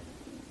ago I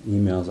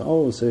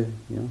emailed, say,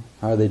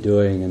 how are they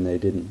doing? And they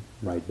didn't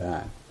write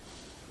back.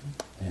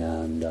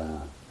 And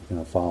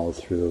followed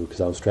through,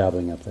 because I was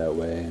traveling up that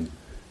way,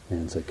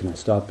 and said, can I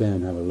stop in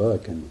and have a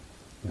look and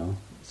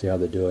see how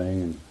they're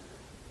doing? And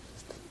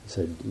he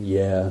said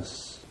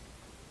yes.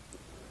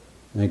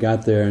 And I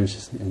got there, and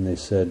they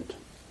said,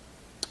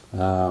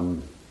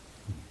 well,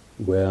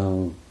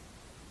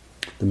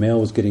 the male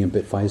was getting a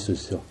bit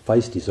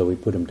feisty, so we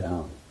put him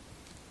down.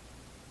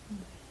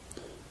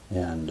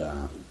 And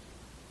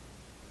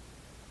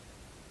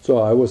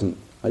so I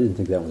didn't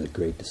think that was a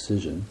great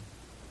decision,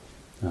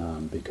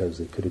 because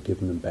they could have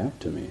given him back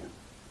to me.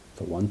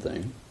 For one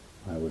thing,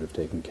 I would have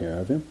taken care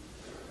of him.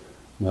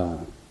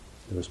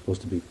 They were supposed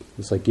to be,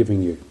 it's like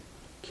giving your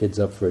kids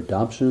up for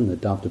adoption. The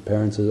adoptive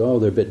parent says,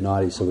 they're a bit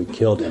naughty, so we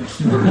killed him.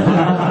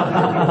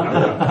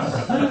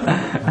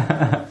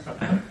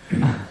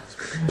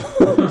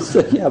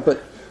 So, yeah,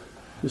 but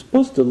you're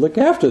supposed to look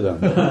after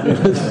them.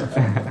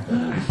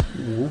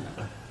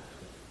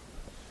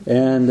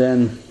 And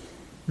then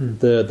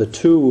the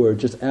two were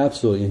just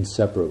absolutely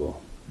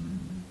inseparable.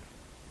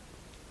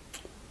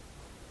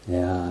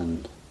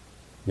 And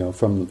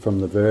from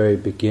the very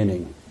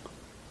beginning,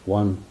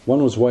 one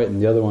was white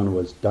and the other one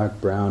was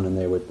dark brown, and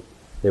they would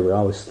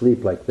always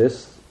sleep like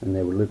this, and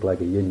they would look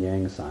like a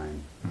yin-yang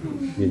sign,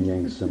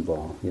 yin-yang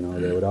symbol.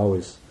 They would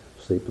always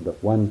sleep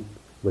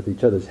with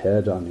each other's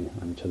head on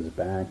each other's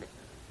back.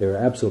 They were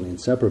absolutely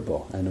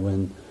inseparable. And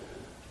when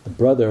the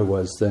brother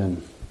was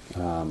then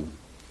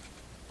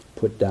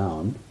put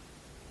down,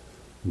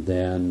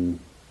 then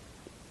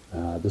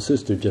the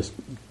sister just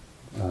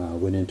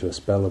went into a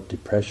spell of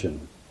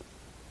depression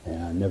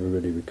and never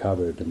really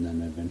recovered, and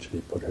then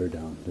eventually put her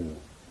down too.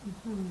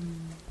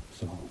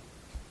 So,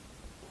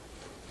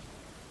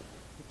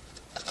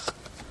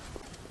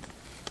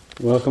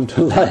 welcome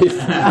to life.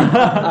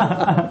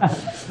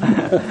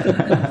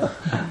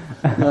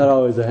 Not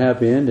always a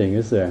happy ending,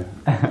 is there?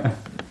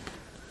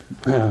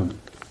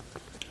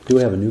 Do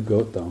have a new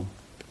goat though.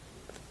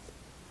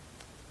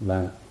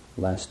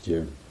 Last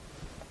year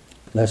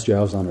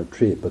I was on a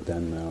retreat, but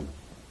then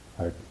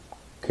our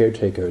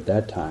caretaker at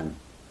that time,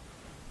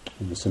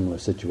 in a similar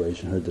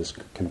situation, heard this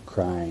kind of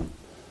crying,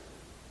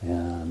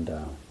 and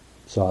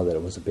saw that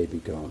it was a baby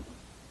goat.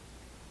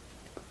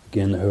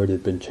 Again, the herd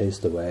had been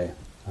chased away.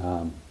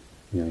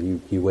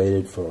 He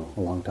waited for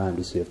a long time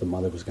to see if the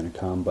mother was going to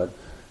come, but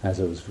as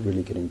it was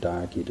really getting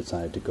dark, he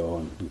decided to go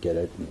and get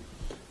it. And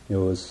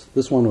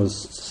this one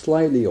was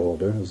slightly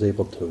older. It was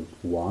able to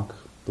walk.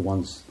 The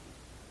ones,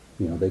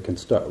 they can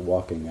start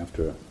walking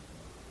after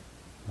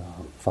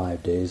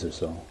 5 days or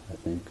so, I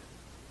think.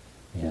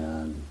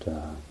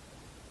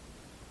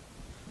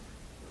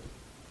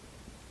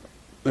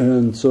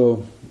 And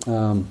so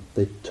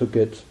they took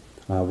it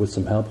with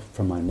some help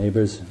from my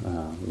neighbors,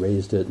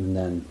 raised it, and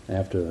then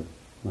after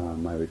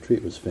my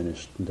retreat was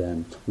finished,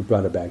 then we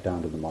brought it back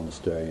down to the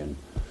monastery, and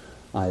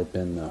I had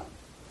been the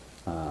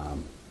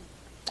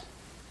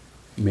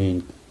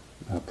main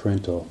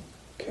parental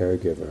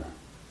caregiver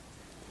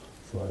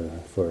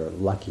for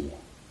Lucky,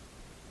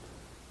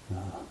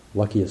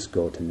 luckiest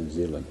goat in New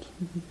Zealand.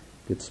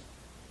 It's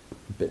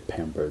a bit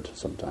pampered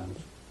sometimes.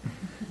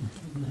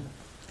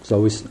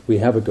 So we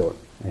have a goat,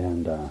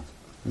 and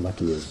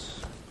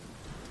Lucky's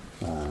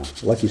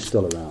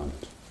still around.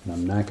 and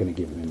I'm not going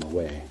to give him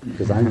away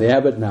because I'm the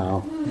abbot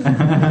now,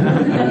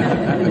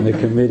 and the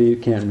committee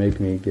can't make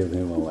me give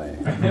him away.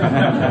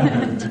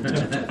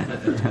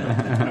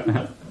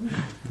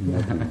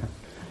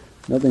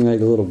 Nothing like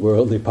a little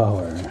worldly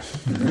power.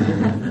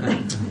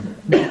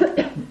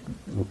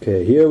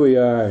 Okay, here we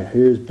are.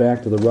 Here's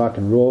back to the rock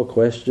and roll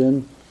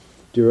question.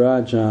 Dear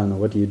Ajahn,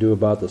 what do you do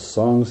about the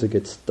songs that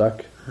get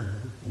stuck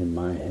in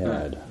my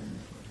head?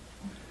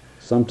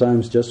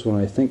 Sometimes just when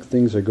I think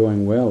things are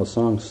going well, a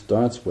song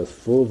starts with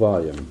full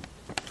volume.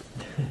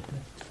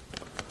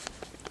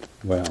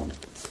 Well,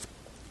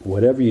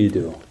 whatever you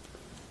do,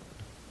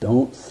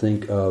 don't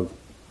think of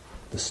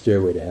the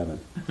stairway to heaven.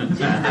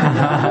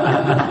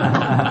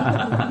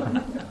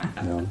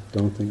 No,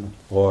 don't think of,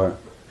 or,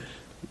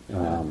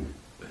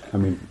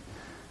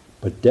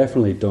 but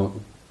definitely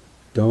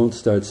don't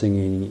start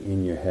singing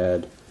in your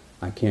head,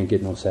 I can't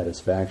get no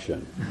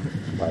satisfaction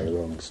by the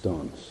Rolling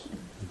Stones.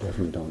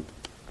 Definitely don't.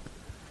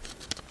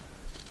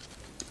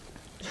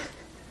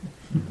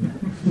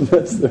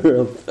 That's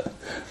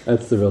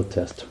the real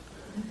test.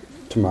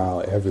 Tomorrow,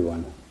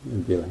 everyone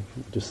would be like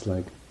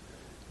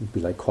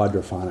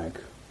quadraphonic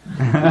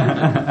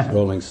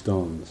Rolling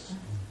Stones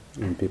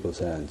in people's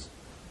heads.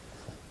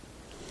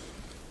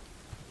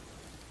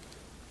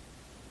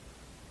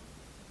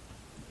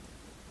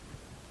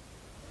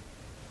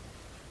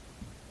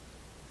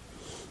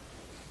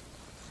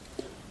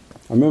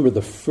 I remember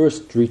the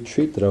first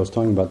retreat that I was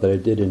talking about that I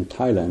did in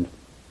Thailand.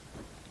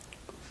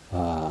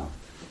 A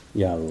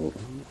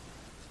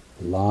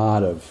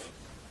lot of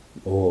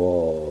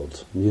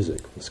old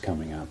music was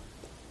coming up.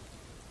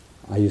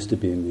 I used to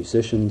be a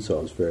musician, so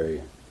I was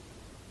very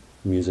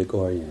music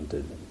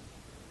oriented.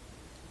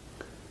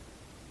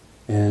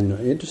 And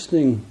an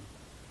interesting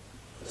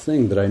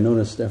thing that I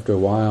noticed after a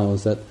while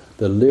is that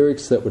the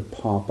lyrics that would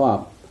pop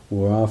up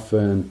were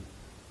often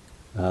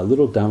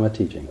little Dharma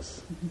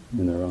teachings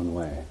in their own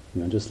way.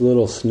 Just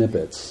little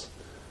snippets,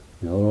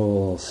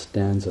 little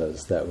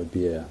stanzas that would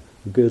be a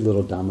good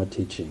little Dhamma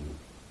teaching.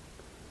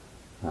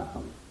 I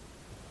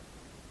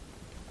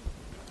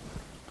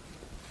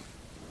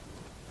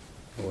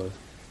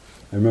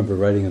remember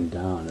writing them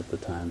down at the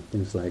time.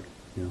 Things like,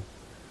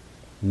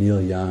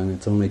 Neil Young,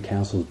 "It's only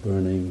castles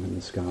burning in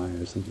the sky,"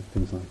 or something,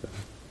 things like that.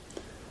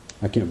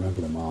 I can't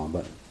remember them all,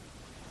 but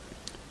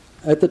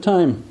at the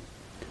time,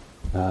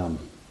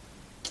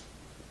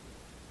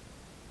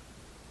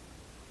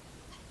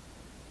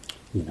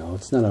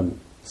 it's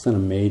not a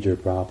major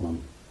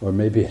problem, or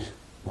maybe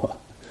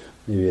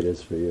it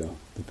is for you.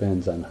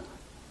 Depends on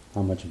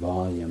how much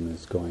volume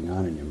is going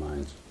on in your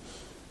minds.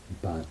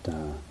 But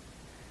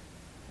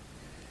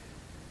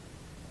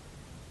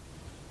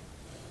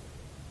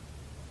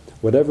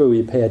whatever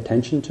we pay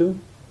attention to,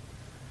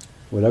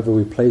 whatever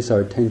we place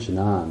our attention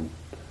on,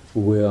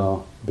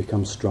 will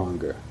become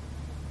stronger.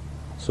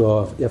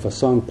 So if a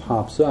song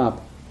pops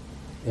up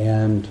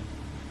and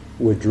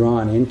we're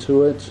drawn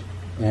into it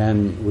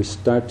and we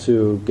start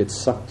to get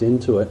sucked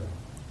into it,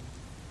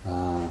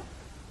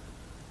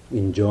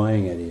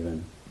 enjoying it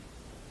even,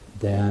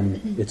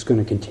 then it's going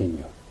to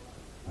continue,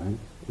 right?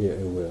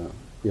 It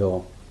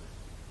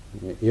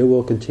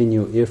will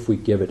continue if we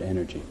give it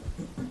energy.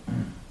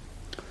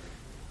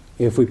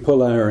 If we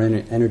pull our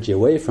energy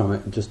away from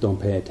it and just don't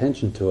pay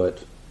attention to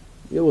it,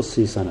 it will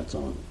cease on its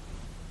own.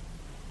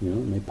 It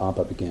may pop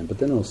up again, but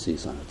then it will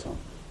cease on its own.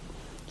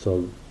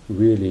 So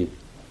really,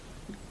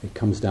 it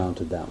comes down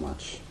to that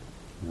much.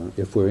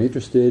 If we're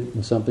interested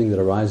in something that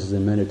arises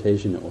in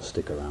meditation, it will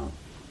stick around.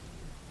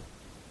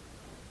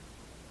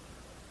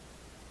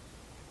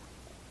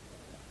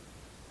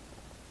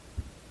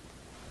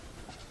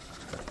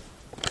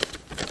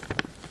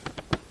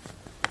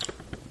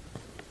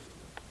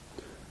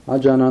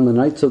 Ajahn, on the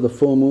nights of the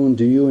full moon,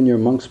 do you and your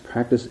monks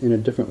practice in a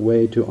different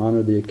way to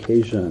honor the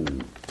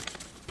occasion?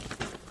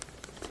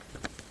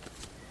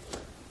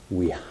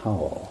 We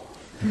howl.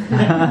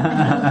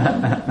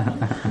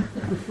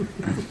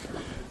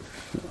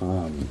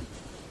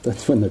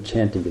 That's when the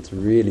chanting gets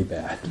really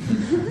bad.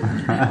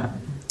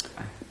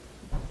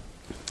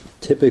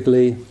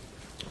 Typically,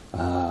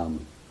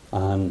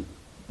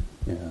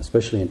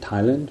 especially in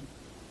Thailand,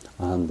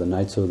 on the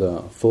nights of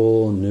the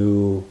full,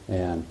 new,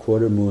 and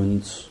quarter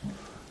moons,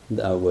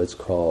 what's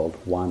called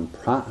Wan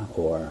Pra,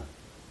 or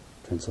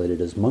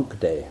translated as Monk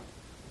Day,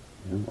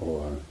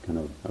 or kind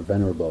of a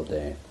venerable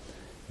day.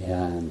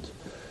 And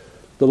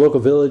the local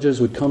villagers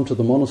would come to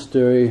the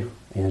monastery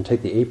and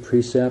take the 8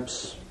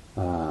 precepts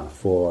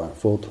for a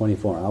full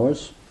 24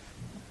 hours.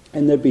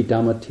 And there'd be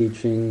Dhamma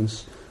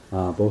teachings,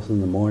 both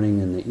in the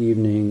morning and the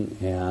evening,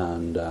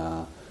 and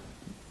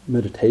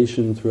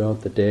meditation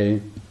throughout the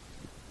day.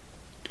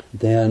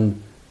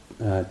 Then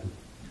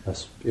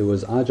it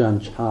was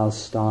Ajahn Chah's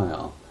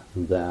style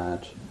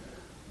that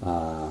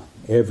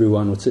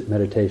everyone would sit in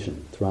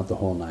meditation throughout the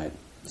whole night,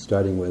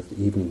 starting with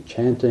evening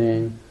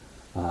chanting,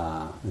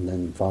 and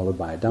then followed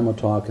by a Dhamma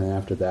talk, and then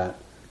after that,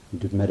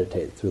 you'd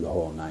meditate through the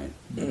whole night.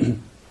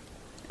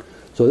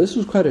 So this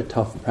was quite a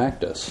tough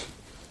practice.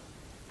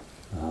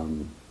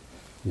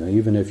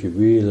 Even if you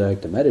really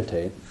like to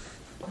meditate,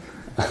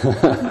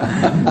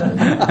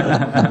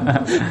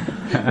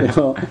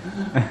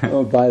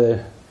 By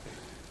the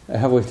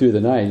halfway through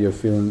the night, you're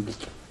feeling,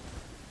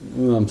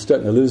 I'm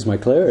starting to lose my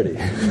clarity.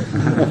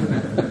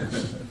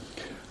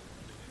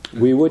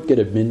 We would get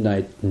a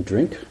midnight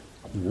drink,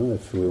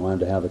 if we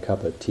wanted to have a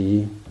cup of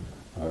tea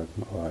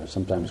or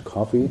sometimes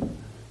coffee.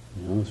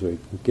 So we're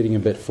getting a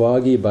bit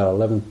foggy, about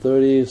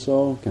 11:30 or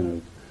so,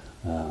 kind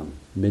of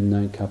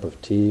midnight cup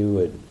of tea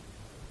would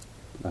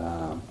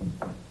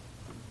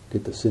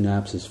get the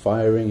synapses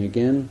firing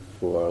again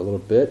for a little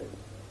bit.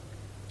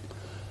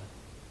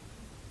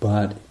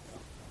 But,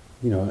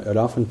 it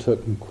often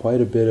took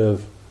quite a bit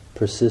of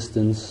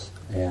persistence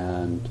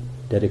and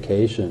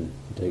dedication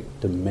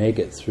to make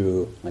it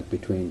through, like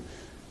between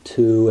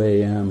 2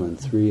 a.m. and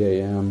 3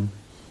 a.m.,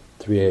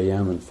 3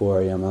 a.m. and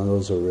 4 a.m. Now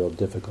those are real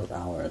difficult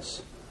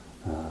hours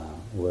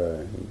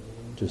where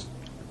just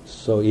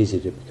so easy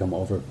to become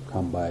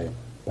overcome by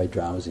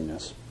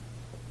drowsiness.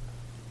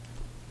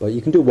 But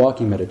you can do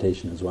walking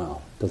meditation as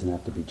well. It doesn't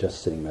have to be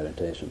just sitting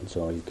meditation.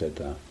 So you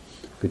could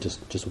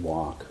just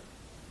walk.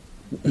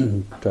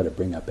 Try to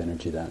bring up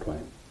energy that way.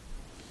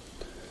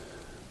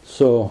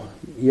 So,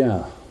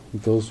 yeah,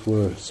 those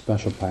were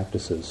special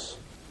practices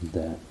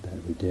that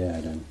we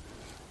did. And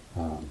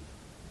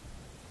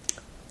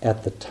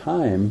at the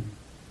time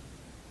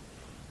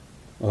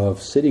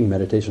of sitting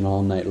meditation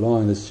all night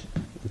long, it's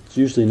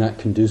usually not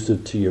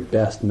conducive to your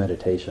best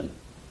meditation.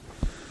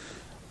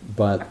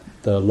 But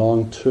the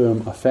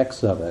long-term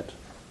effects of it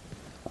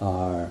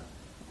are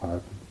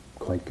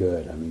quite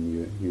good. I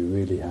mean, you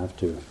really have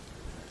to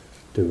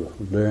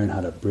learn how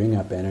to bring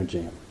up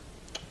energy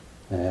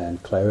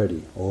and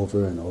clarity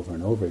over and over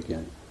and over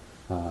again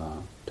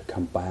to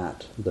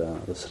combat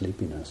the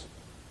sleepiness.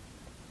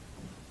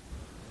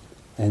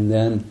 And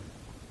then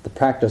the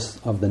practice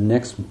of the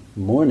next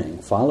morning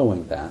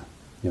following that,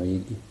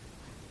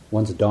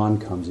 once dawn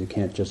comes, you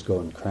can't just go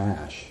and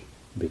crash,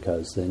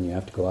 because then you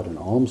have to go out an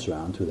alms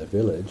round through the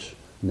village,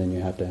 and then you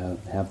have to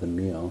have the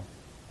meal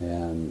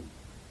and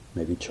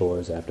maybe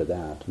chores after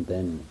that, and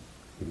then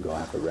you can go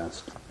have a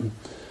rest.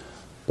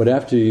 But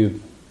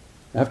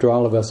after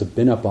all of us have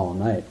been up all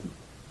night,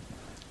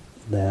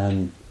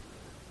 then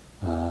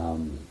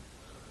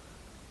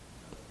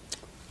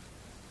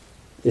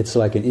it's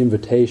like an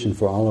invitation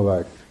for all of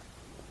our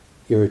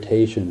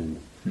irritation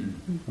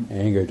and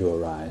anger to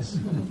arise.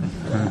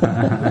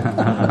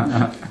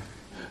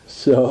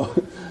 So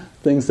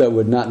things that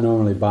would not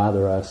normally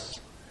bother us,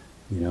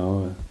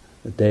 the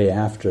day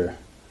after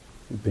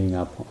being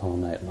up all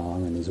night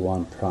long in these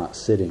one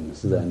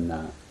sittings, then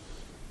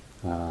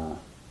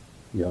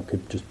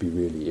could just be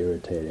really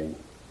irritating.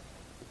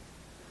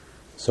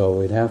 So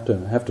we'd have to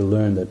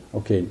learn that,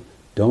 okay,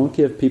 don't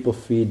give people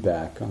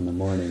feedback on the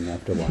morning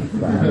after one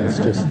prat. It's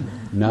just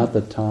not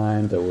the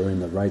time that we're in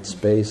the right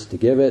space to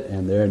give it,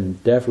 and they're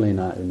definitely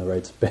not in the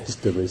right space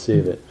to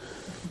receive it.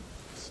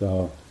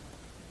 So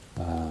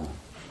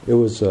it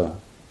was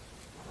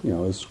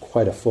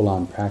quite a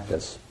full-on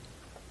practice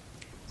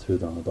through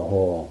the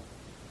whole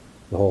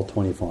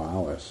 24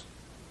 hours,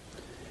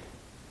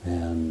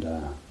 and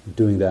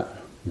doing that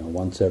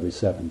once every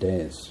 7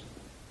 days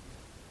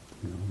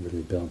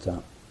really builds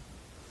up.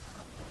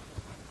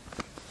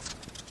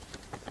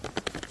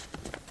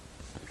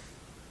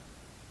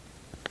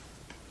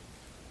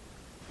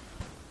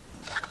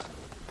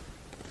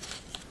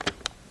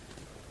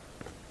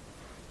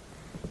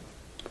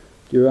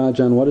 Dear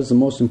Ajahn, what is the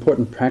most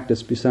important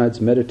practice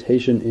besides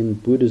meditation in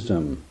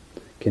Buddhism?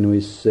 Can we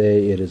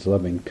say it is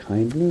loving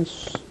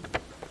kindness?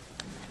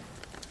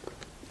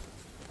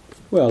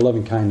 Well,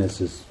 loving kindness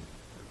is,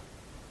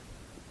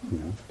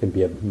 can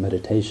be a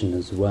meditation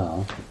as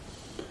well.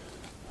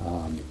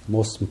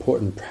 Most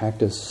important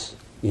practice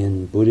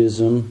in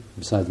Buddhism,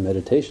 besides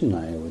meditation,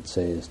 I would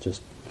say, is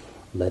just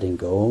letting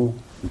go,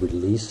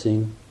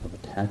 releasing of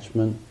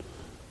attachment,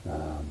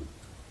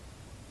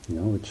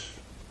 which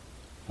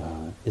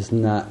is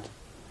not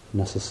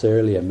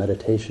necessarily a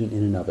meditation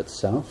in and of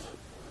itself,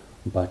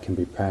 but can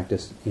be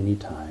practiced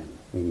anytime,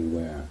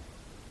 anywhere.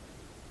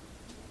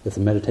 If the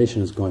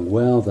meditation is going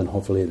well, then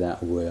hopefully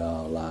that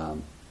will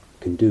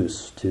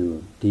conduce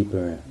to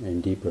deeper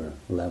and deeper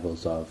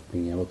levels of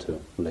being able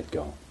to let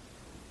go.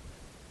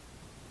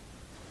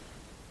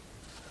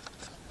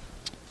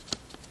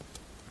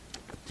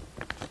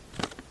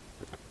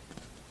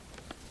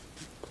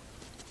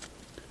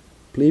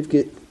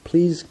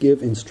 Please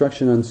give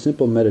instruction on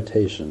simple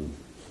meditation.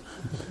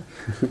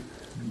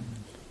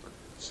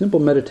 Simple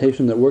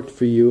meditation that worked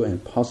for you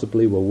and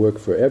possibly will work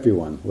for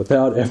everyone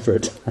without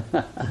effort.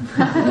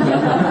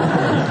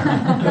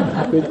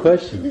 Good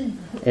question.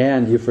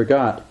 And you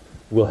forgot,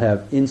 will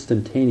have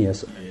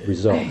instantaneous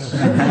results.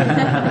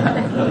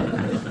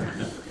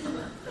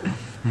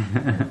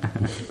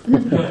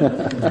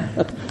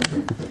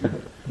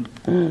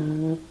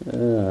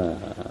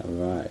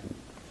 Right.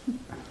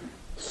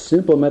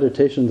 Simple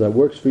meditation that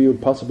works for you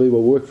possibly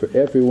will work for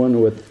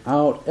everyone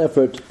without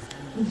effort.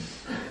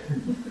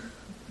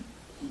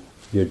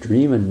 You're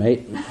dreaming,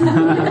 mate.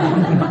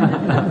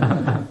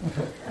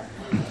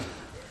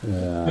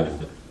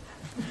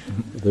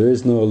 there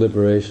is no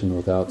liberation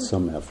without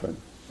some effort.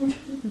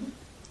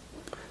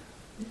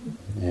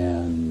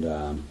 And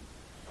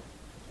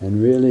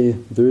really,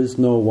 there is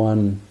no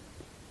one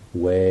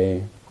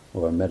way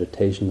or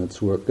meditation that's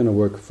going to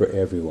work for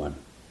everyone.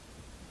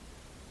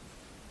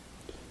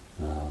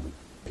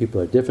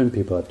 People are different,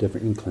 people have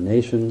different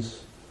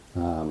inclinations,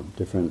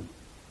 different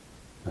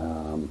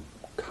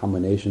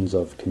combinations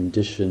of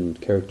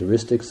conditioned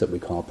characteristics that we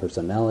call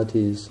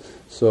personalities.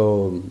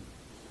 So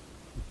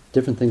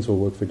different things will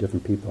work for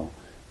different people.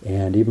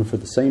 And even for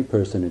the same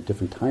person at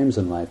different times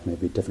in life,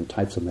 maybe different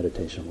types of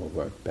meditation will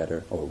work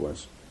better or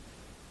worse.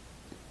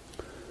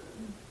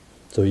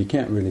 So you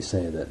can't really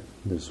say that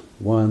there's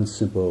one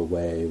simple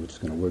way which is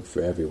going to work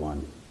for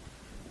everyone.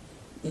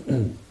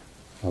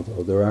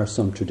 Although there are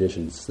some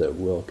traditions that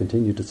will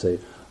continue to say,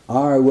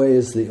 our way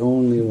is the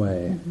only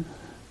way.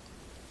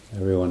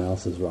 Everyone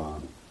else is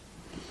wrong.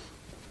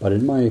 But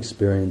in my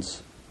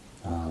experience,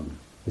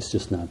 it's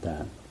just not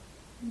that.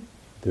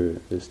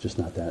 It's just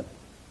not that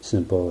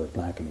simple or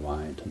black and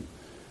white.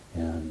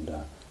 And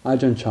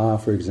Ajahn Chah,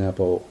 for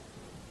example,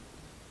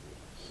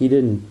 he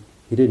didn't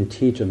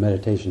teach a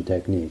meditation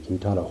technique. He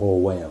taught a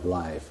whole way of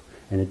life.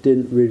 And it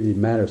didn't really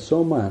matter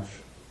so much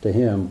to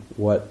him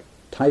what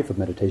type of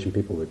meditation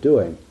people were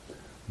doing,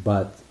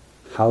 but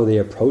how they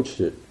approached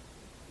it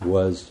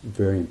was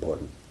very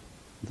important.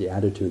 The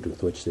attitude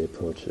with which they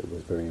approached it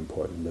was very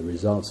important. The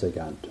results they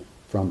got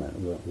from it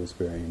was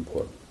very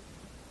important.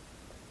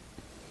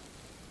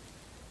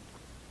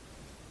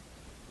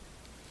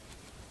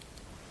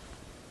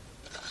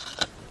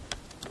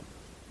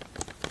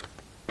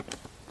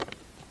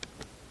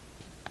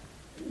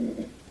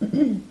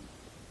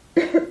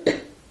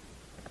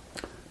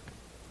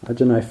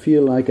 Ajahn, I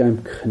feel like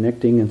I'm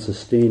connecting and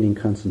sustaining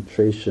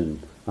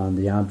concentration on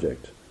the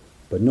object,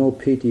 but no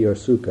piti or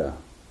sukha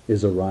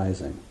is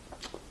arising.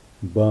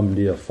 Bum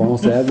deal,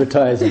 false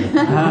advertising.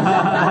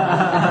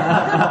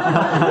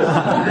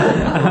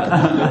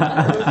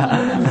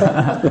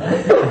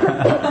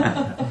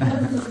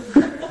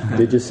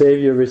 Did you save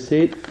your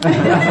receipt?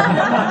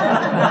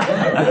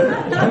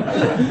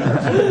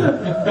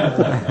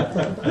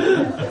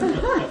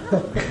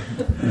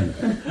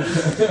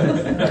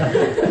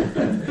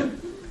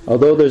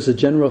 Although there's a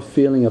general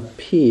feeling of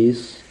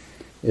peace,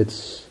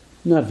 it's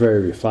not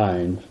very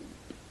refined.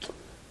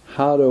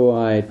 How do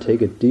I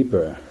take it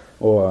deeper?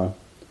 Or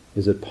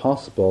is it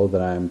possible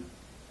that I'm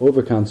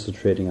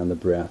over-concentrating on the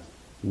breath,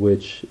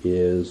 which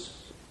is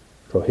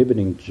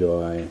prohibiting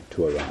joy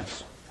to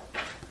arise?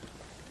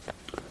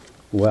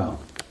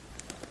 Well,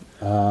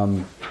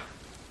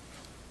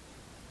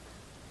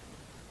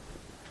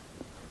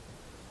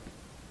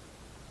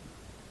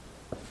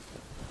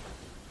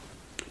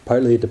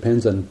 partly it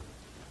depends on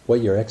what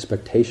your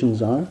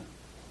expectations are.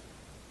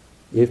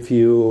 If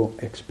you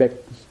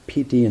expect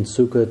piti and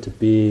sukha to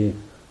be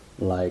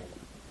like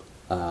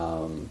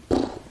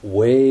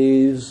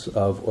waves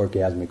of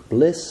orgasmic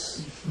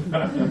bliss,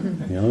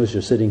 as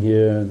you're sitting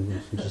here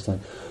and you're just like,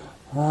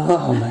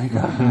 oh my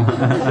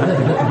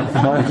God,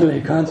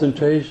 finally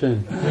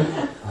concentration.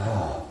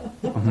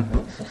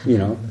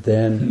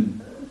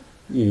 Then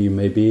you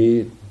may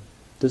be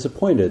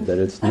disappointed that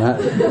it's not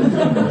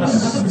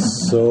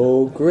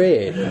so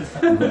great,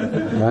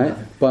 right?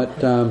 But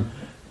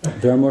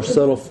there are more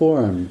subtle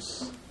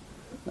forms.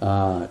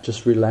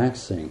 Just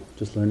relaxing,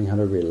 just learning how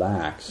to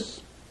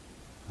relax.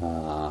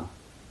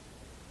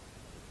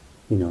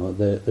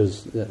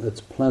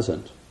 It's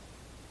pleasant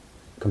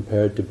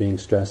compared to being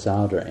stressed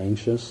out or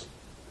anxious.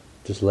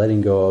 Just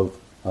letting go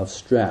of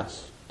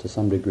stress to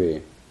some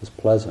degree is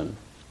pleasant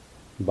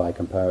by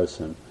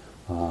comparison.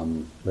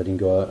 Letting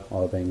go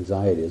of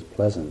anxiety is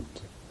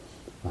pleasant.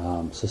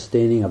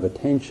 Sustaining of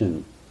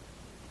attention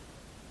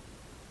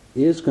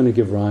is going to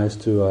give rise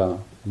to a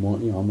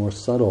more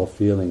subtle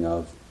feeling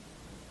of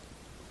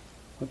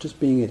just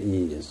being at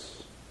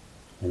ease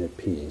and at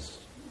peace.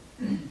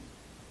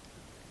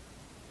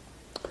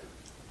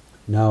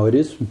 Now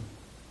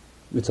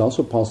it's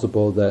also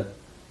possible that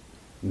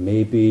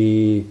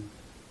maybe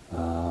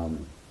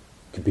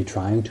could be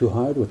trying too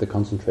hard with the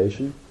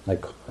concentration,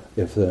 like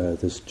if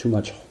there's too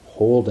much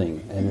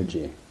holding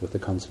energy with the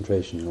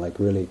concentration, like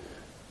really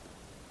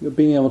you're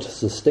being able to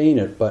sustain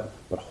it, but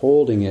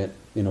holding it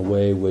in a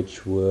way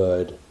which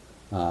would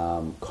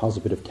cause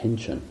a bit of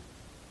tension,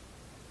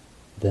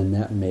 then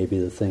that may be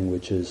the thing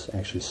which is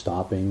actually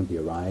stopping the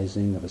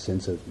arising of a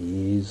sense of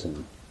ease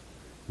and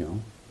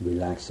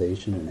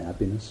relaxation and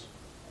happiness.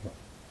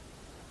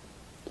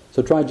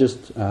 So try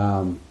just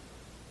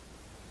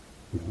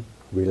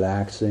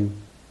relaxing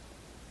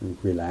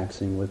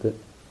with it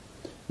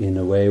in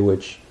a way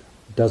which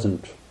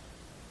doesn't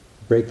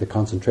break the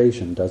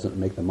concentration, doesn't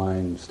make the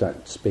mind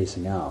start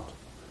spacing out,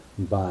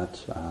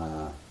 but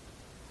that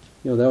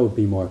would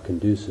be more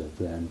conducive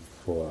than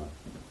for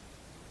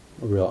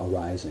a real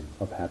arising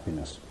of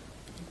happiness.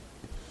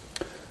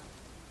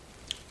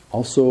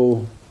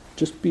 Also,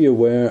 just be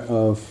aware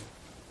of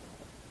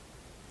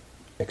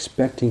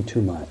expecting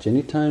too much.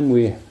 Anytime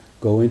we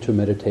go into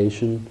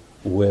meditation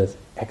with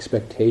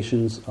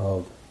expectations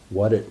of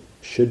what it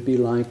should be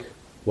like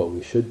what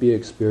we should be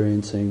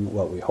experiencing,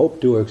 what we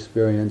hope to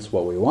experience,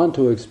 what we want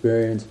to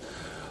experience,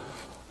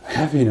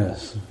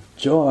 happiness,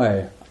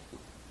 joy,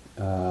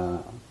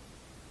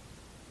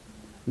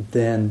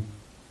 then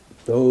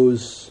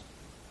those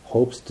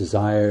hopes,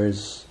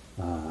 desires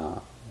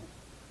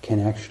can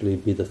actually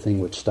be the thing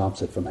which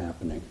stops it from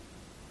happening.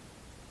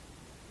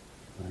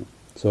 Right?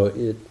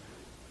 So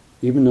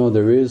even though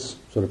there is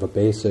sort of a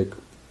basic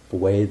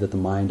way that the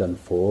mind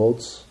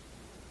unfolds,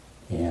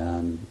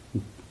 and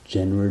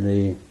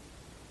generally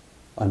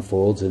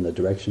unfolds in the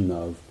direction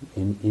of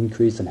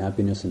increase in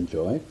happiness and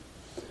joy,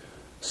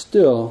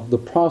 still the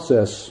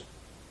process,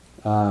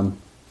 maybe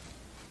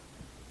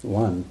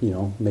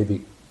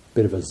a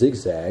bit of a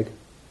zigzag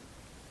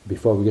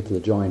before we get to the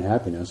joy and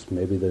happiness.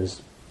 Maybe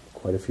there's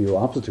quite a few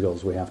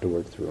obstacles we have to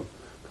work through.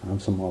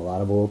 A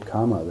lot of old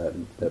karma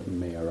that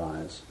may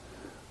arise,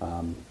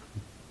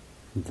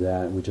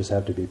 that we just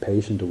have to be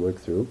patient to work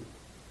through.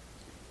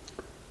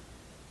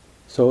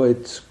 So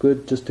it's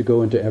good just to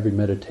go into every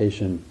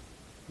meditation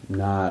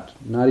not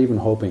even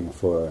hoping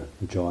for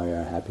joy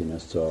or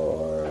happiness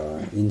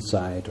or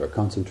insight or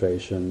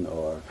concentration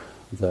or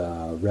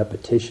the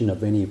repetition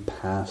of any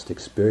past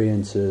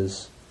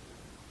experiences.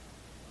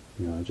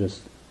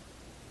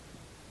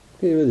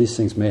 These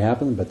things may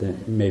happen, but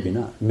then maybe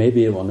not.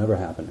 Maybe it will never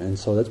happen. And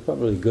so that's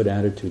probably a good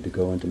attitude to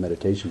go into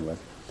meditation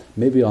with.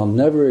 Maybe I'll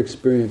never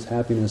experience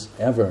happiness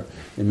ever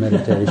in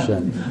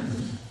meditation.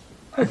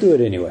 I'll do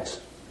it anyways.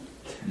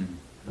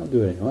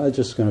 I'm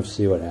just going to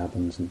see what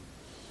happens, and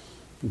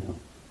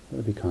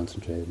I'll be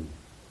concentrated.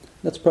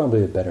 That's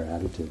probably a better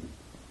attitude,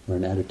 or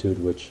an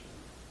attitude which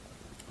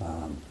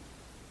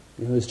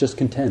is just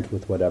content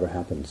with whatever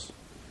happens.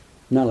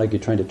 Not like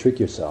you're trying to trick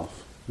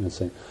yourself and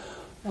say,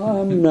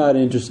 I'm not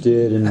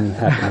interested in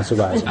happiness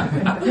arising.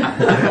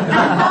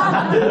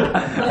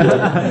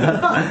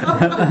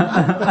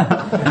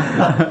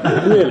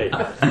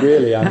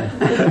 Really, I'm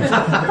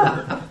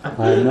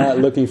not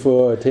looking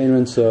for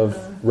attainments of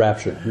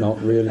rapture. No,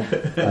 really,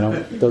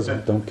 I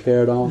don't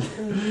care at all.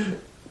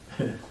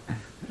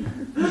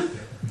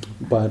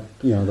 But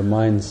the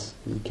mind's,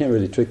 you can't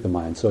really trick the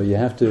mind, so you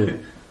have to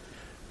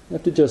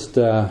just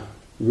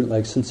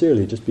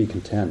sincerely just be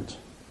content.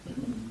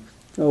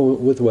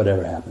 With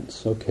whatever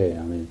happens. Okay,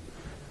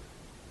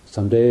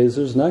 some days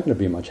there's not going to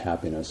be much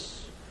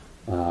happiness.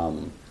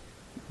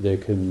 There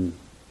can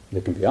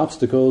be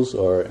obstacles,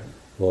 or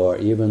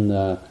even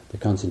the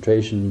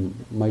concentration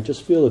might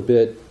just feel a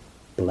bit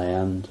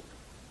bland.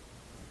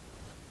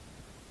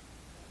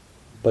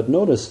 But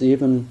notice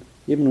even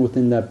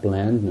within that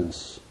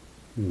blandness,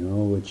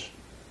 which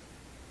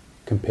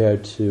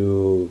compared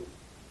to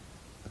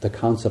the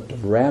concept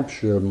of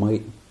rapture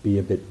might be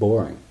a bit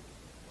boring.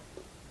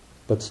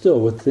 But still,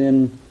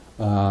 within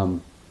a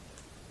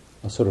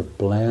sort of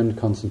bland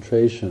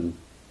concentration,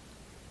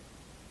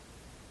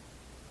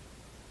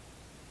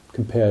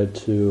 compared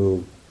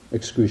to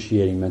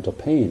excruciating mental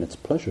pain, it's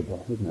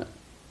pleasurable, isn't it?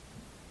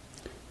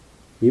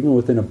 Even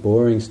within a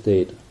boring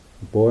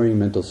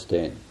mental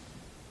state,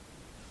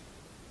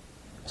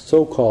 a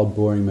so-called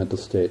boring mental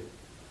state,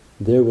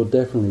 there will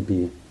definitely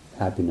be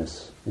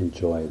happiness and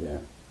joy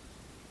there.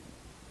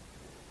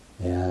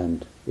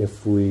 And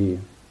if we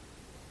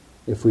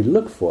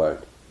look for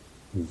it,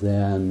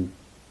 then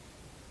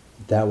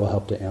that will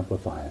help to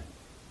amplify it.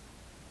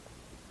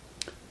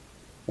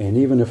 And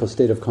even if a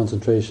state of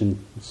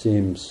concentration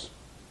seems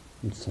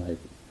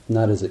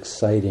not as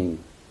exciting,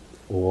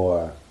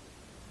 or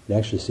it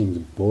actually seems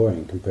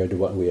boring compared to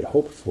what we had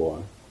hoped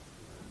for,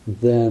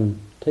 then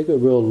take a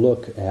real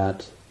look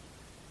at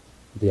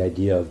the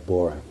idea of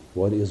boring.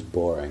 What is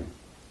boring?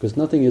 Because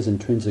nothing is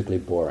intrinsically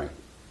boring.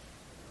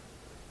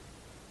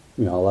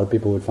 A lot of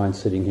people would find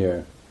sitting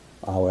here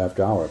hour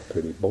after hour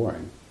pretty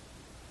boring.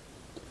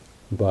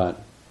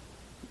 But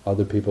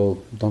other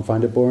people don't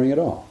find it boring at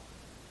all.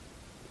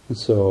 And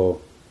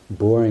so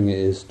boring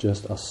is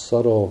just a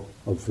subtle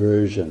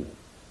aversion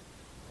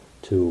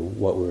to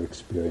what we're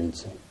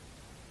experiencing.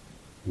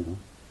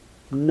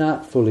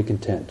 Not fully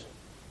content.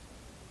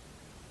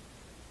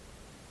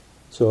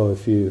 So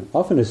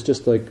often it's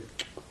just like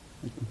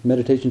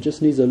meditation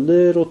just needs a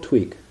little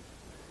tweak.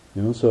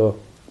 So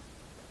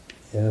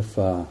if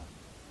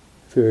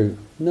you're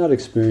not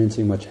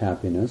experiencing much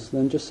happiness,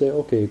 then just say,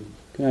 okay,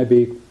 can I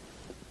be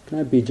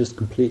just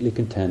completely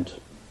content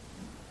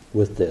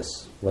with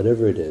this,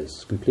 whatever it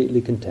is,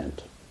 completely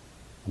content.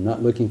 I'm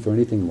not looking for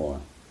anything more.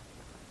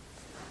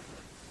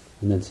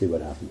 And then see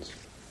what happens.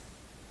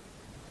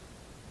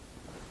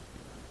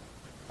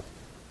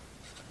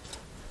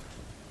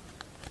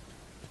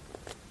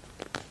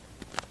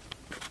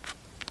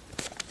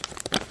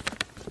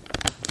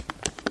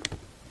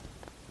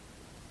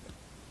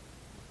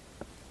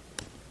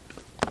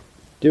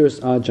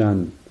 Dearest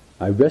Ajahn,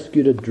 I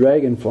rescued a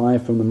dragonfly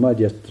from the mud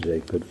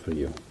yesterday. Good for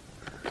you.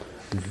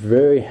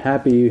 Very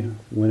happy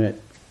when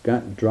it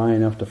got dry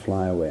enough to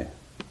fly away.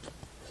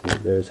 See,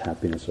 there's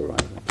happiness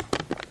arising.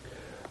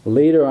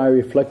 Later, I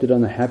reflected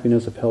on the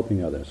happiness of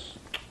helping others.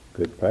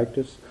 Good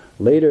practice.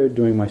 Later,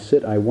 during my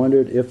sit, I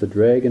wondered if the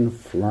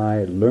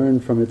dragonfly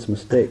learned from its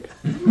mistake.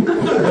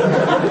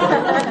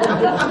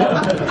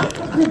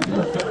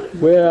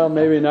 Well,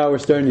 maybe now we're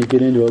starting to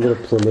get into a little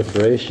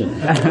proliferation.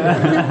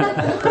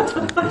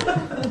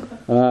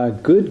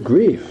 Good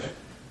grief,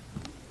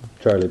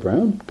 Charlie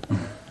Brown.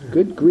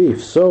 Good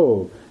grief.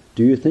 So,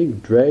 do you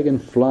think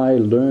dragonfly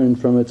learned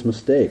from its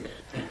mistake?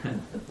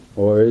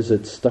 Or is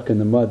it stuck in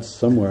the mud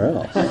somewhere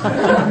else?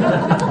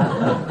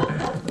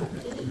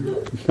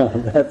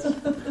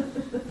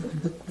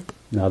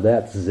 Now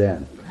that's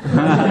Zen.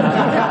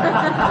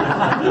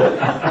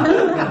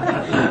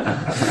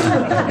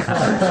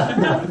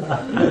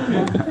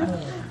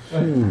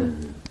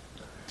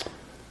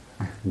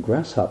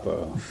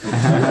 Grasshopper.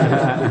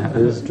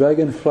 Is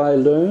dragonfly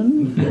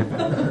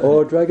learned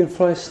or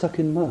dragonfly stuck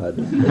in mud?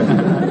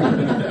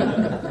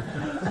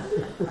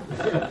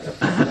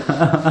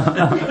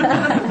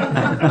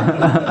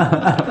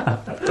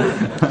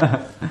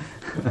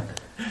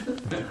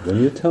 When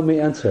you tell me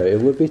answer,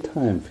 it will be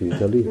time for you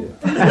to leave.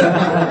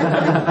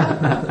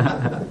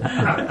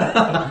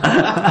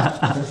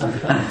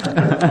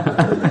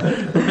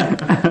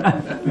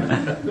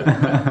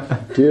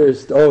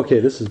 Dearest, okay,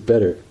 this is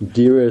better.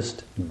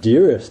 Dearest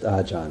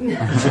Ajahn.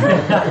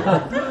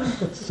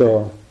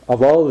 So,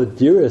 of all the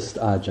dearest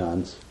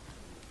Ajahns,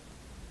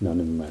 no,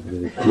 never mind,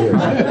 really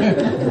dearest.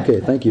 Okay,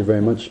 thank you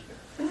very much.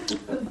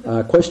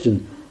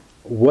 Question: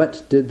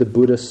 what did the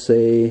Buddha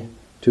say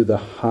to the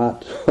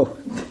hot?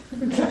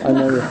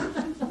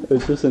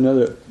 It's just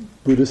another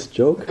Buddhist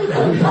joke.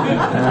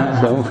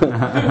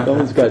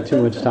 Someone's got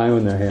too much time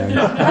on their hands.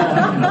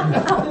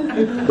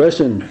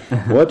 Question: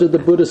 what did the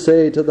Buddha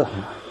say to the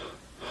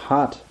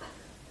hot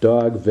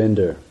dog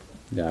vendor?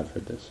 Yeah, I've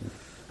heard this.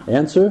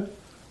 Answer: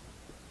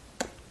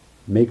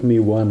 make me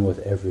one with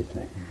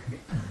everything.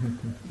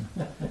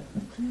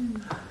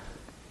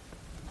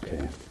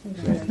 Okay.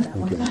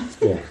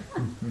 Yeah.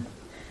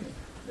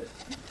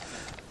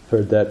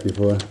 Heard that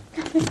before?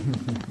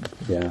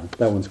 Yeah,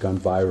 that one's gone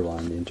viral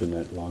on the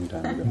internet a long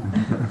time ago.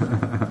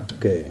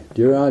 Okay,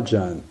 dear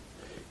Ajahn,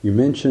 you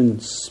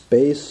mentioned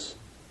space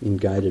in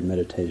guided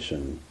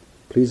meditation.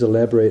 Please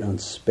elaborate on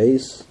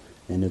space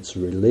and its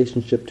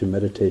relationship to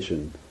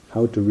meditation.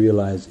 How to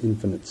realize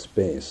infinite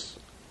space.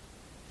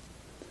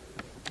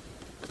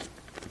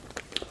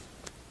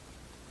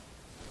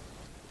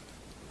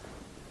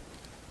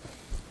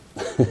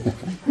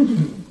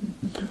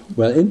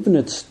 Well,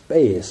 infinite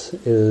space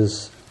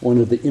is one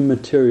of the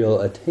immaterial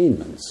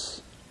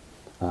attainments,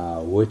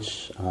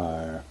 which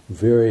are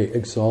very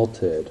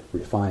exalted,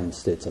 refined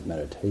states of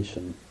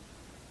meditation.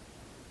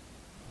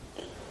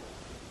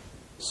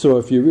 So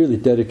if you're really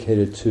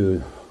dedicated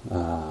to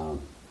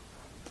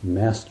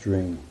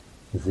mastering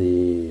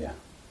the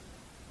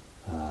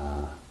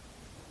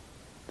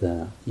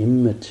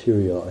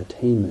immaterial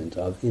attainment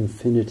of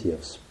infinity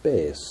of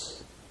space,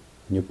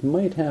 you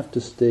might have to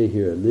stay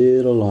here a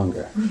little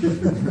longer.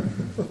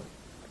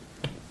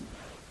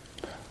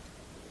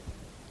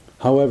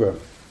 However,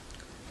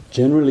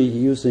 generally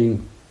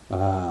using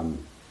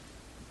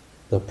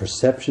the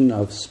perception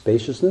of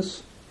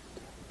spaciousness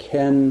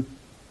can,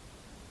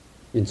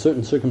 in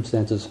certain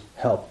circumstances,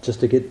 help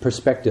just to get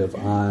perspective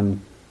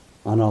on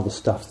all the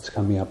stuff that's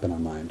coming up in our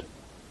mind.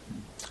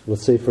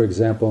 Let's say, for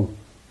example,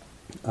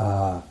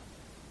 our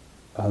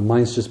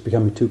mind's just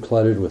becoming too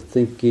cluttered with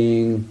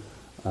thinking.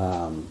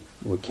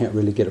 We can't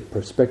really get a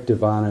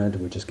perspective on it.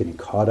 We're just getting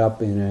caught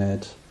up in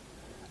it.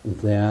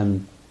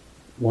 Then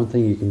one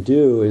thing you can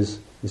do is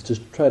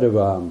just try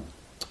to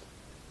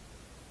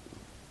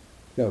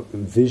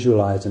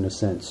visualize, in a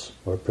sense,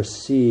 or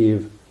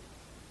perceive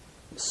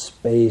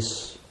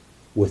space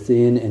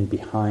within and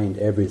behind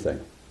everything.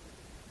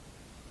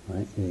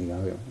 Right?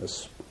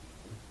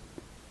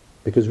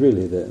 Because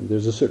really,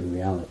 there's a certain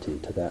reality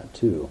to that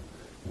too.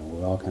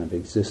 We're all kind of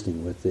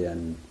existing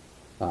within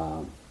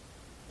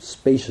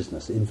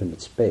spaciousness,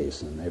 infinite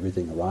space, and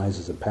everything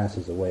arises and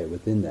passes away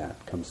within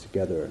that, comes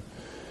together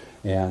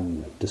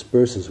and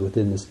disperses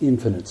within this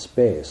infinite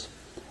space.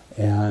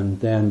 And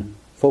then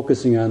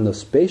focusing on the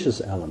spacious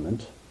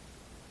element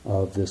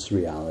of this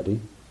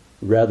reality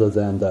rather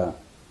than the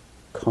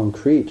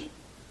concrete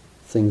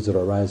things that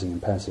are arising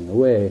and passing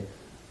away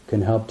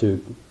can help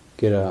to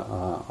get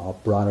a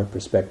broader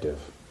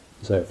perspective.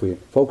 So if we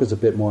focus a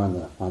bit more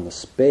on the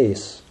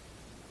space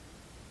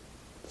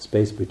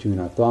between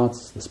our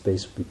thoughts, the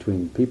space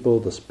between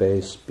people, the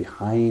space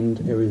behind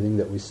everything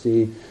that we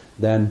see,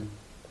 then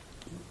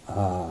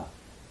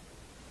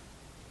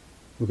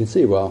we can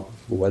see, well,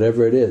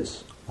 whatever it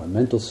is, our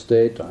mental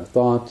state, our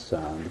thoughts,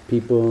 the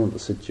people, the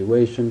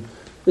situation,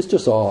 it's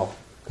just all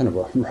kind of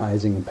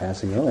rising and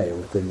passing away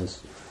within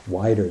this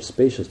wider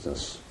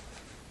spaciousness.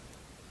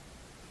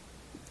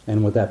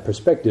 And with that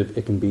perspective,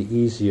 it can be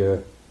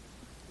easier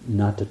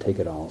not to take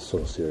it all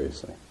so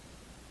seriously.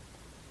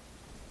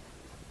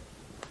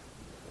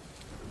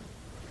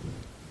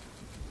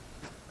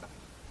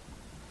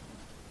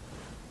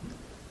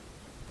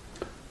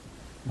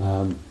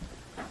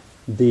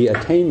 The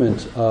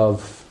attainment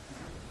of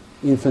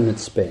infinite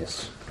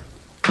space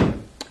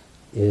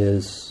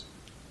is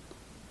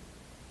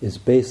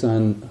based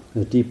on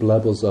the deep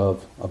levels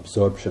of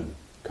absorption,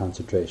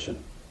 concentration.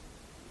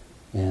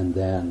 And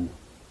then,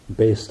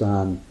 based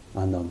on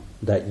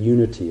that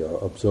unity or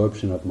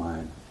absorption of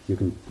mind, you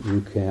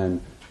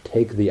can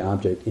take the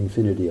object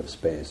infinity of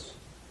space.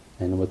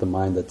 And with a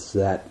mind that's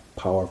that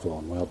powerful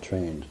and well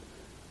trained,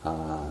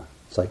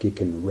 it's like it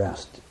can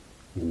rest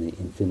in the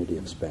infinity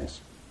of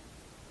space.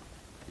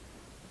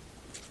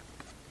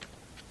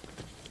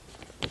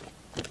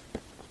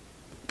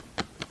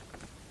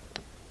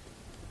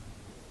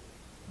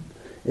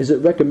 Is it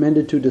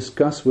recommended to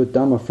discuss with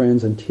Dhamma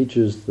friends and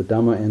teachers the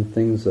Dhamma and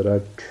things that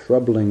are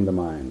troubling the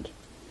mind?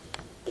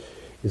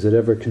 Is it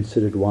ever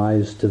considered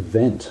wise to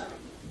vent?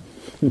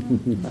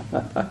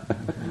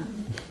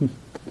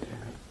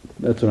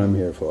 That's what I'm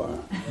here for.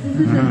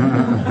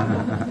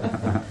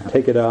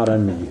 Take it out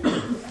on me.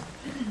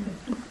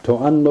 To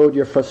unload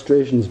your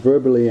frustrations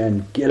verbally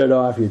and get it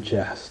off your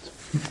chest.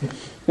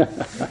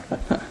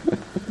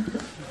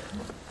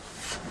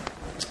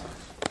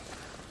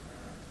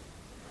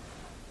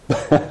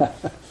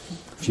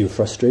 Few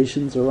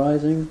frustrations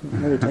arising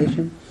in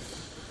meditation.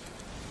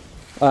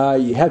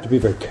 You have to be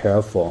very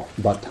careful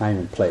about time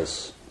and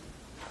place.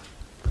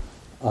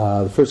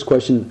 The first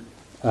question,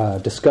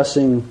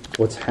 discussing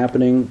what's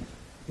happening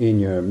in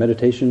your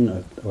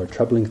meditation or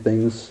troubling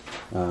things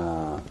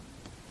in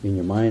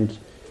your mind.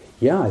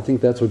 Yeah, I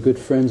think that's what good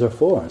friends are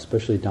for,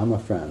 especially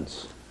Dhamma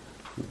friends.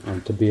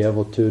 And to be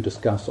able to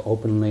discuss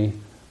openly,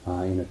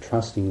 in a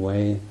trusting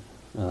way,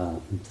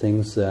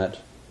 things that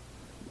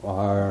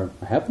are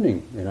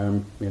happening in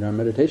our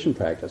meditation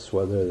practice,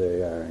 whether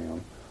they are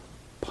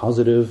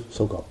positive,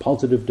 so-called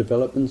positive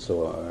developments,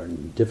 or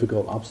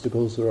difficult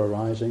obstacles that are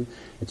arising.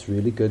 It's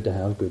really good to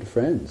have good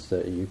friends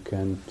that you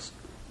can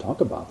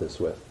talk about this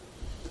with.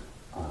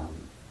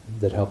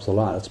 That helps a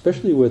lot,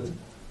 especially with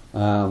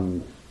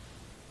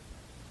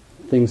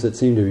things that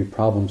seem to be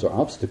problems or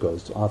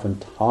obstacles. Often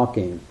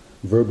talking,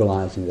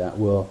 verbalizing that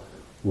will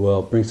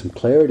bring some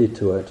clarity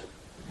to it,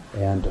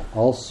 and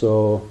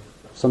also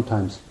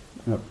sometimes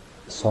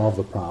solve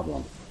the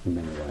problem in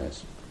many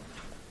ways.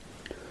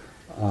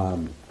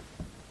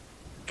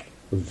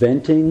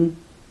 Venting,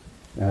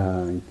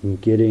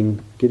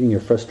 getting your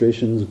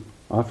frustrations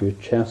off your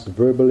chest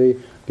verbally.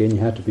 Again,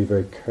 you have to be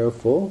very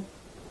careful,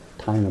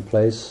 time and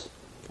place,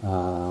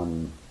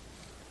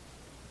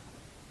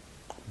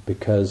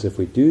 because if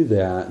we do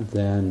that,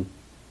 then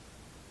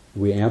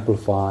we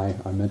amplify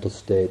our mental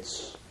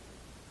states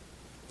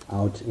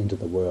out into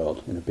the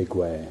world in a big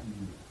way.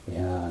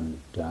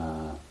 And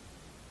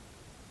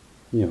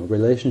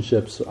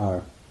relationships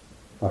are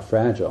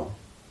fragile.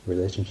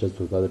 Relationships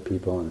with other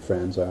people and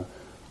friends are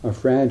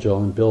fragile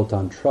and built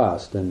on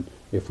trust, and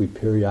if we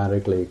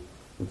periodically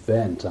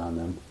vent on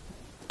them,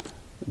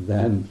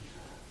 then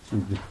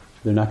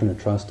they're not going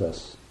to trust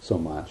us so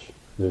much.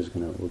 We're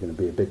going to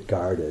be a bit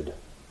guarded.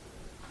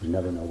 You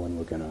never know when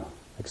we're going to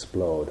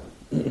explode.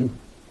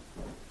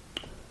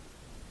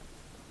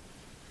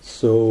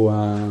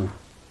 So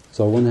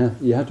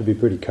you have to be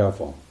pretty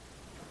careful.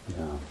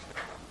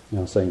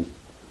 Yeah. Saying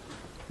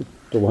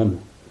to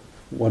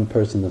one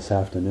person this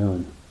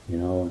afternoon,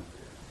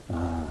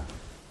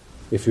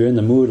 if you're in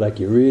the mood like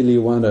you really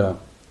want to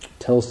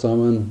tell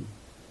someone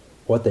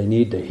what they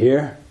need to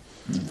hear,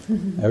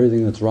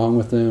 everything that's wrong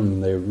with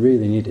them, they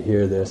really need to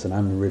hear this, and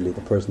I'm really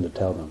the person to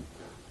tell them.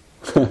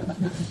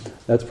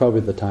 That's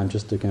probably the time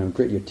just to kind of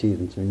grit your teeth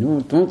and say,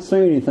 no, don't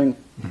say anything.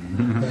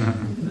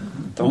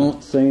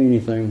 Don't say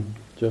anything.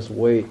 Just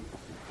wait.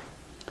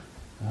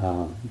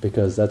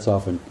 Because that's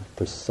often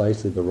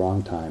precisely the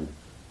wrong time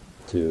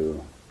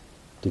to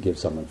give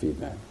someone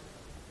feedback.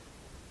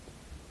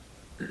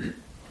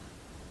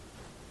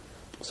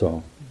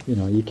 So,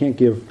 you can't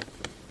give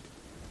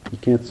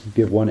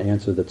one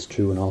answer that's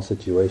true in all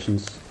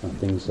situations.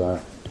 Things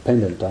are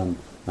dependent on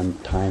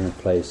time and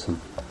place, and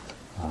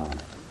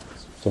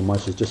so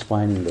much as just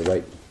finding the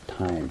right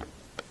time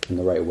and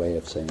the right way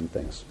of saying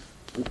things.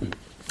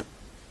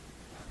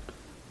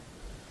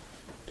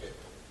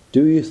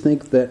 Do you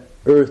think that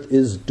Earth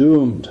is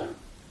doomed?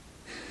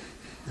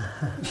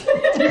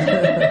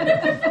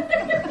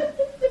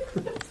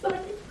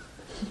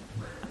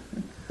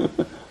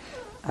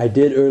 I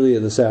did earlier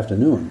this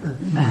afternoon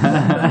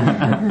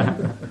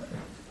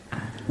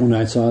when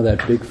I saw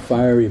that big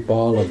fiery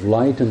ball of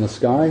light in the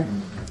sky.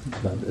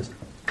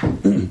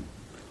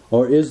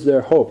 Or is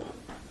there hope?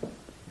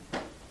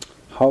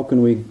 How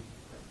can we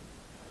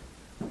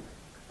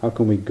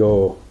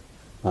go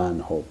on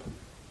hope?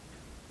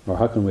 Or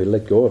how can we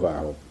let go of our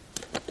hope?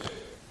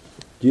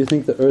 Do you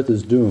think the Earth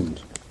is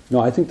doomed? No,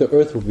 I think the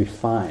Earth will be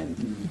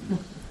fine.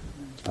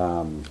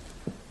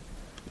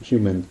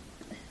 Human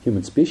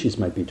species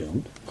might be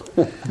doomed.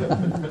 A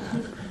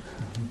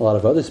lot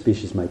of other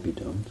species might be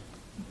doomed.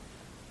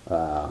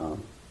 But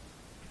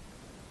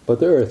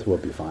the Earth will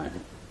be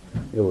fine.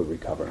 It will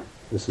recover.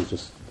 This is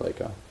just like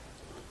a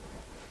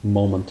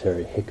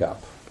momentary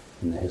hiccup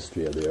in the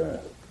history of the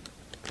Earth.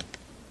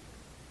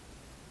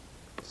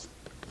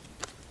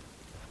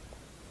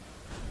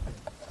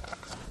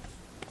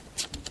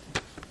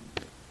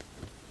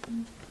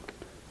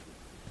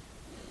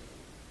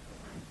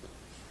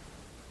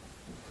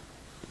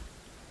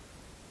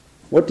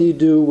 What do you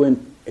do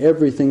when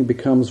everything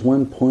becomes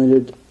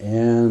one-pointed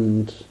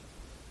and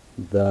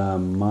the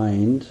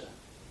mind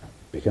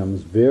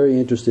becomes very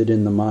interested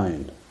in the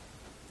mind?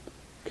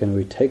 Can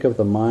we take up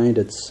the mind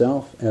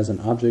itself as an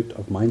object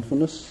of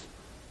mindfulness,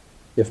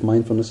 if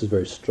mindfulness is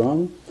very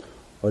strong,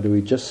 or do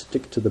we just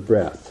stick to the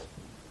breath?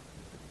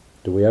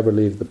 Do we ever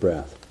leave the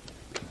breath?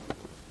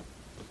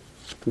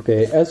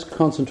 Okay, as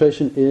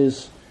concentration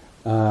is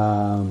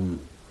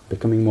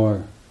becoming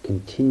more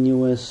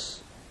continuous,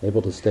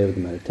 able to stay with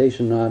the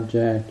meditation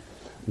object,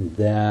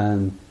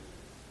 then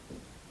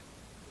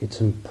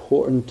it's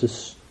important to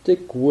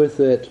stick with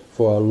it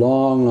for a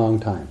long, long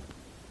time.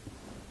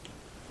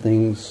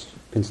 Things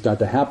can start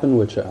to happen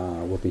which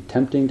will be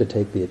tempting to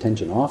take the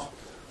attention off.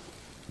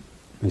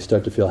 You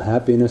start to feel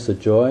happiness or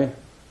joy,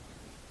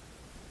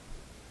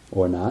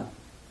 or not.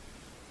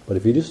 But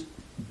if you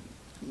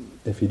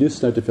do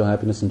start to feel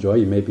happiness and joy,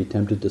 you may be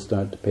tempted to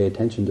start to pay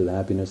attention to the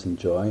happiness and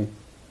joy,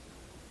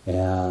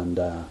 and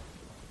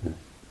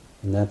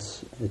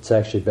it's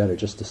actually better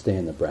just to stay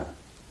in the breath.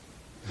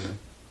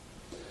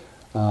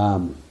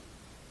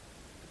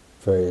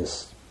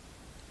 Various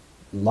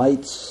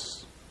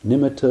lights,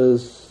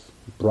 nimittas,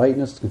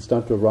 brightness can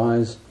start to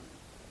arise.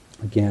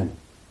 Again,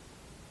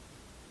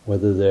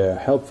 whether they're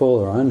helpful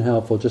or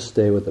unhelpful, just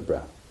stay with the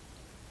breath.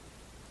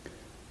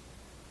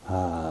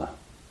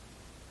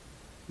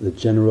 The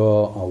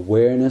general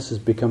awareness is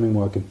becoming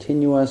more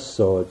continuous,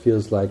 so it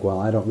feels like, well,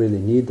 I don't really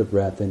need the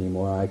breath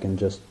anymore, I can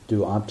just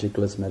do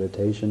objectless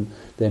meditation.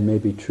 That may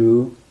be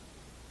true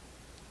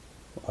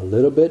a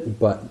little bit,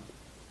 but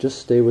just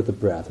stay with the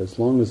breath, as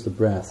long as the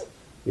breath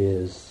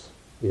is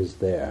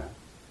there.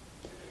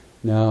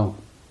 Now,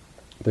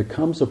 there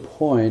comes a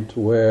point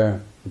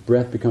where the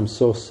breath becomes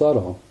so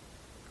subtle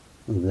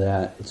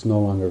that it's no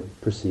longer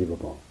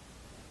perceivable.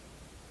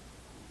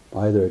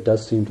 Either it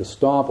does seem to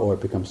stop, or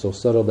it becomes so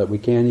subtle that we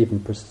can't even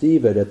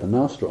perceive it at the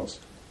nostrils.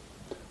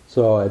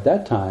 So at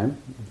that time,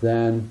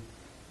 then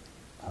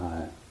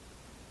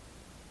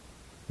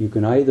you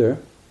can either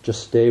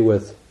just stay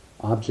with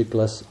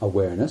objectless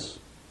awareness.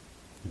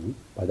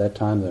 By that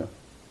time, the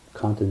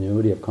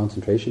continuity of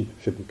concentration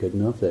should be good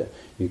enough that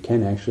you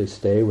can actually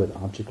stay with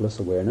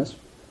objectless awareness.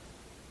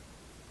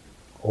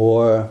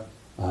 Or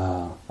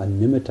a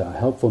nimitta, a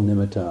helpful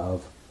nimitta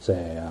of,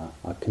 say,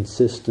 a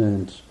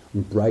consistent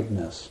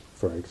brightness,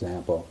 for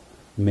example,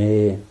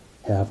 may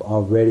have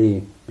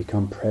already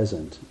become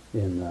present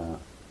in the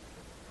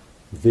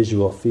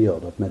visual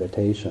field of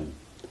meditation.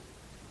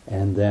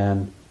 And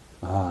then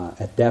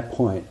at that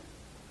point,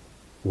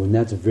 when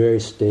that's very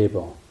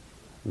stable,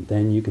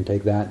 then you can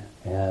take that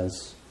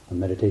as a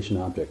meditation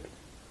object.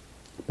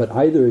 But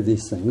either of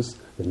these things,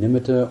 the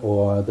nimitta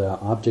or the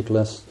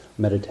objectless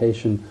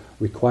meditation,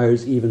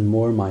 requires even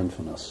more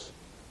mindfulness.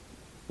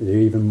 They're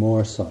even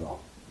more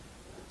subtle.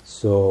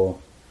 So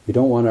you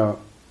don't want to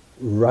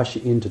rush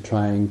into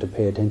trying to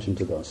pay attention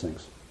to those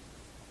things,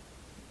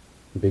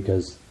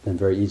 because then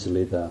very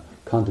easily the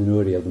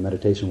continuity of the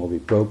meditation will be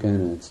broken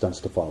and it starts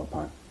to fall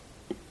apart.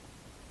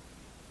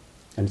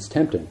 And it's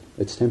tempting.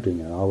 It's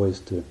tempting always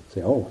to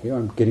say, oh, here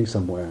I'm getting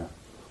somewhere.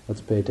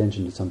 Let's pay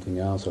attention to something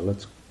else, or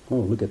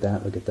look at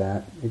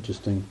that,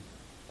 interesting.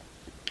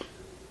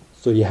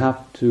 So you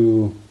have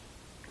to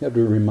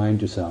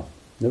remind yourself,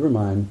 never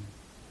mind.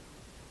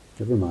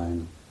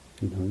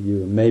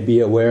 You may be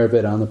aware of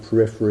it on the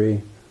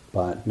periphery,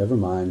 but never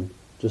mind.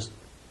 Just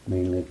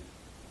mainly,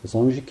 as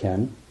long as you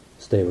can,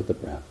 stay with the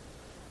breath.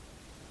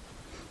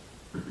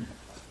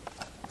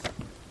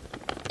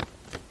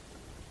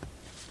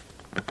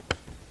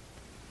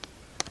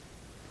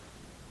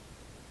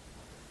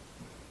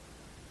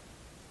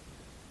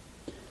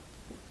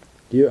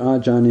 Dear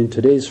Ajahn, in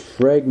today's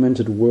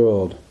fragmented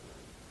world,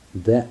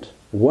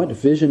 what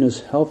vision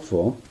is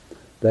helpful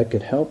that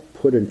could help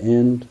put an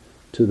end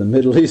to the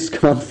Middle East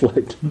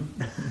conflict?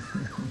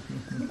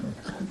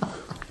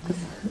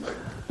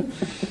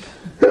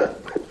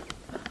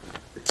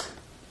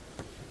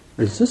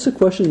 Is this a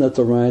question that's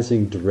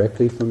arising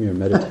directly from your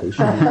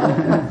meditation?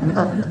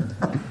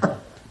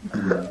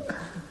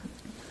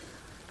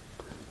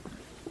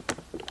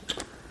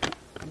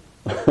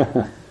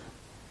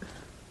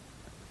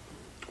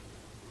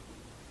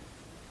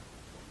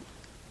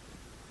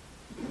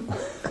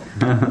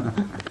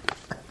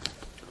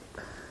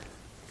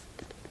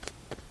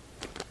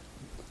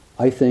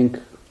 I think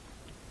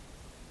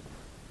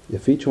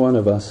if each one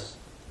of us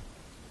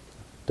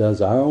does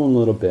our own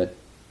little bit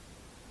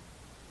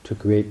to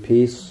create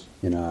peace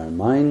in our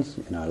minds,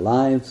 in our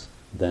lives,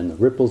 then the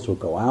ripples will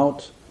go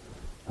out.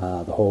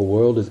 The whole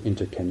world is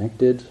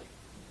interconnected.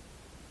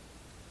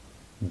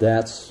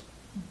 That's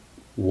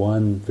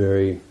one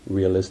very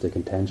realistic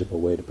and tangible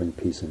way to bring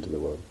peace into the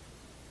world.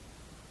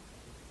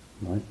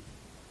 Right?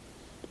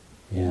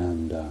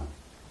 And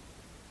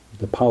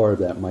the power of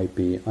that might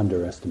be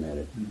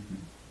underestimated. Mm-hmm.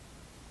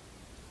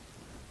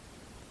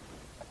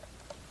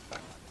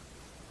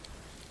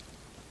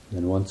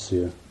 And once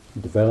you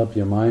develop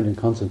your mind in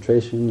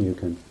concentration,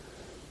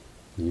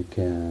 you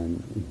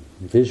can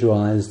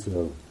visualize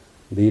the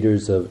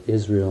leaders of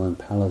Israel and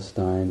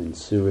Palestine and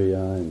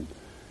Syria and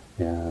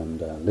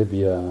and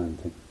Libya, and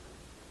think,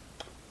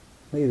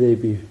 may they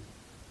be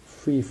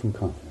free from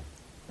conflict.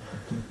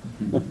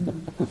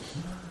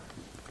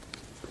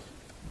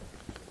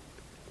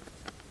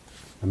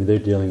 I mean, they're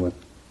dealing with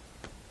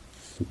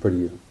some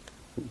pretty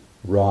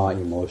raw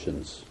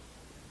emotions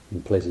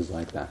in places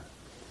like that.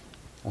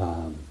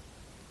 I'm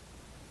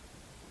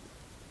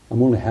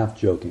only half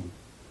joking.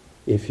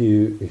 If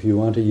you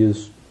want to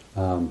use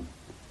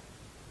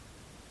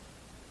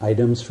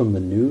items from the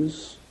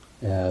news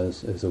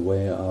as a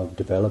way of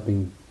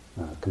developing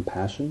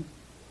compassion,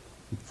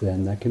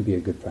 then that can be a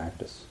good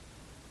practice.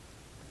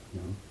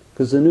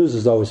 Because the news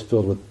is always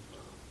filled with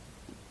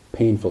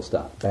painful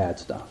stuff, bad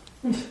stuff.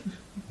 Right?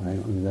 I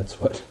mean, that's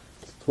what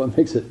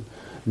makes it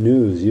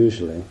news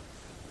usually.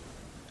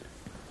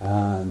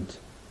 And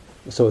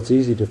so it's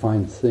easy to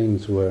find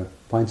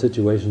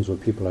situations where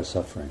people are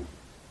suffering.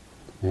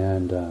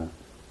 And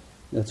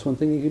that's one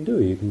thing you can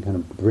do. You can kind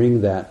of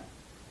bring that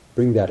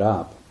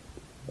up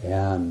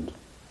and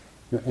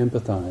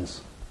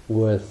empathize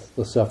with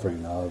the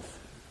suffering of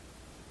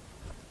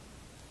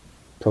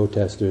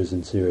protesters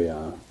in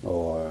Syria,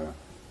 or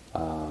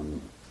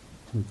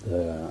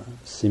the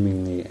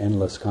seemingly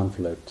endless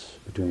conflict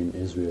between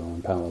Israel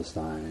and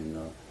Palestine,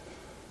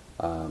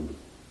 or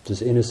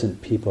just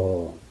innocent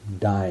people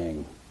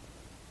dying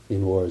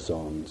in war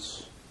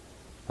zones.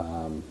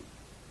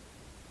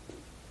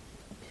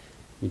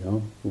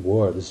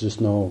 War, there's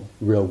just no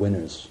real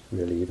winners,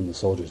 really. Even the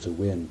soldiers who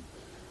win,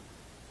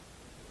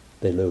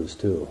 they lose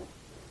too.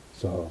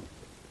 So,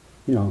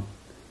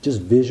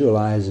 just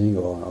visualizing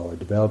or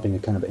developing a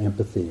kind of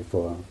empathy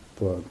for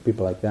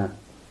people like that,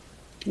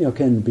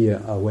 can be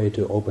a way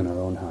to open our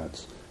own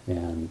hearts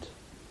and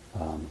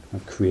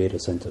create a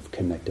sense of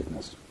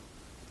connectedness.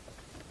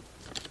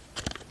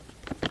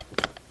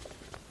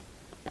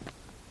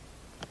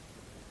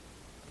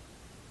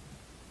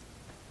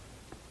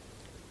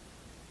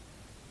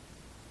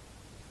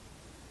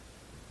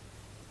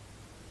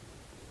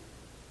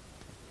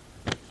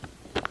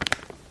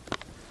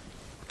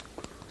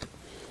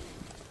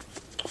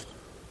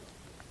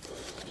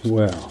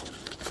 Well,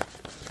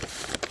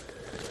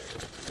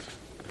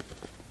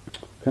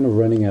 kind of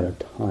running out of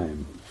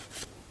time,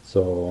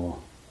 so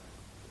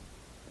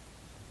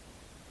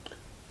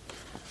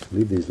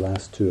leave these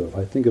last two. If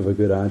I think of a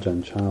good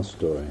Ajahn Chah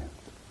story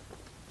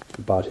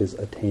about his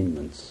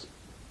attainments,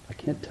 I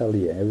can't tell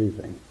you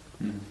everything,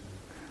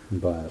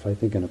 but if I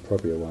think an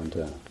appropriate one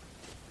to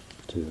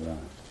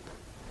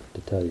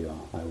tell you,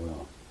 I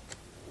will.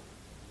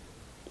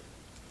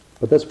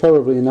 But that's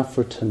probably enough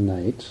for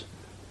tonight.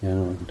 We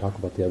can talk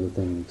about the other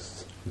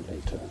things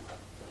later.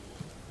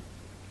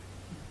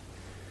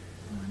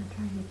 I want to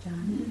try with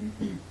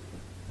John.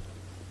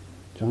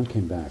 John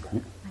came back,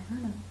 right? I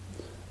don't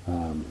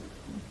know.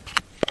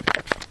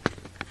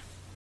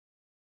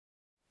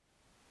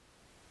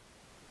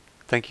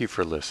 Thank you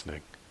for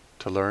listening.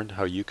 To learn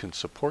how you can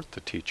support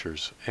the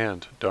teachers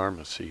and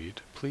Dharma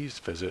Seed, please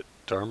visit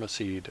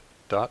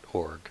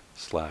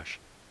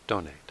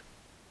dharmaseed.org/donate.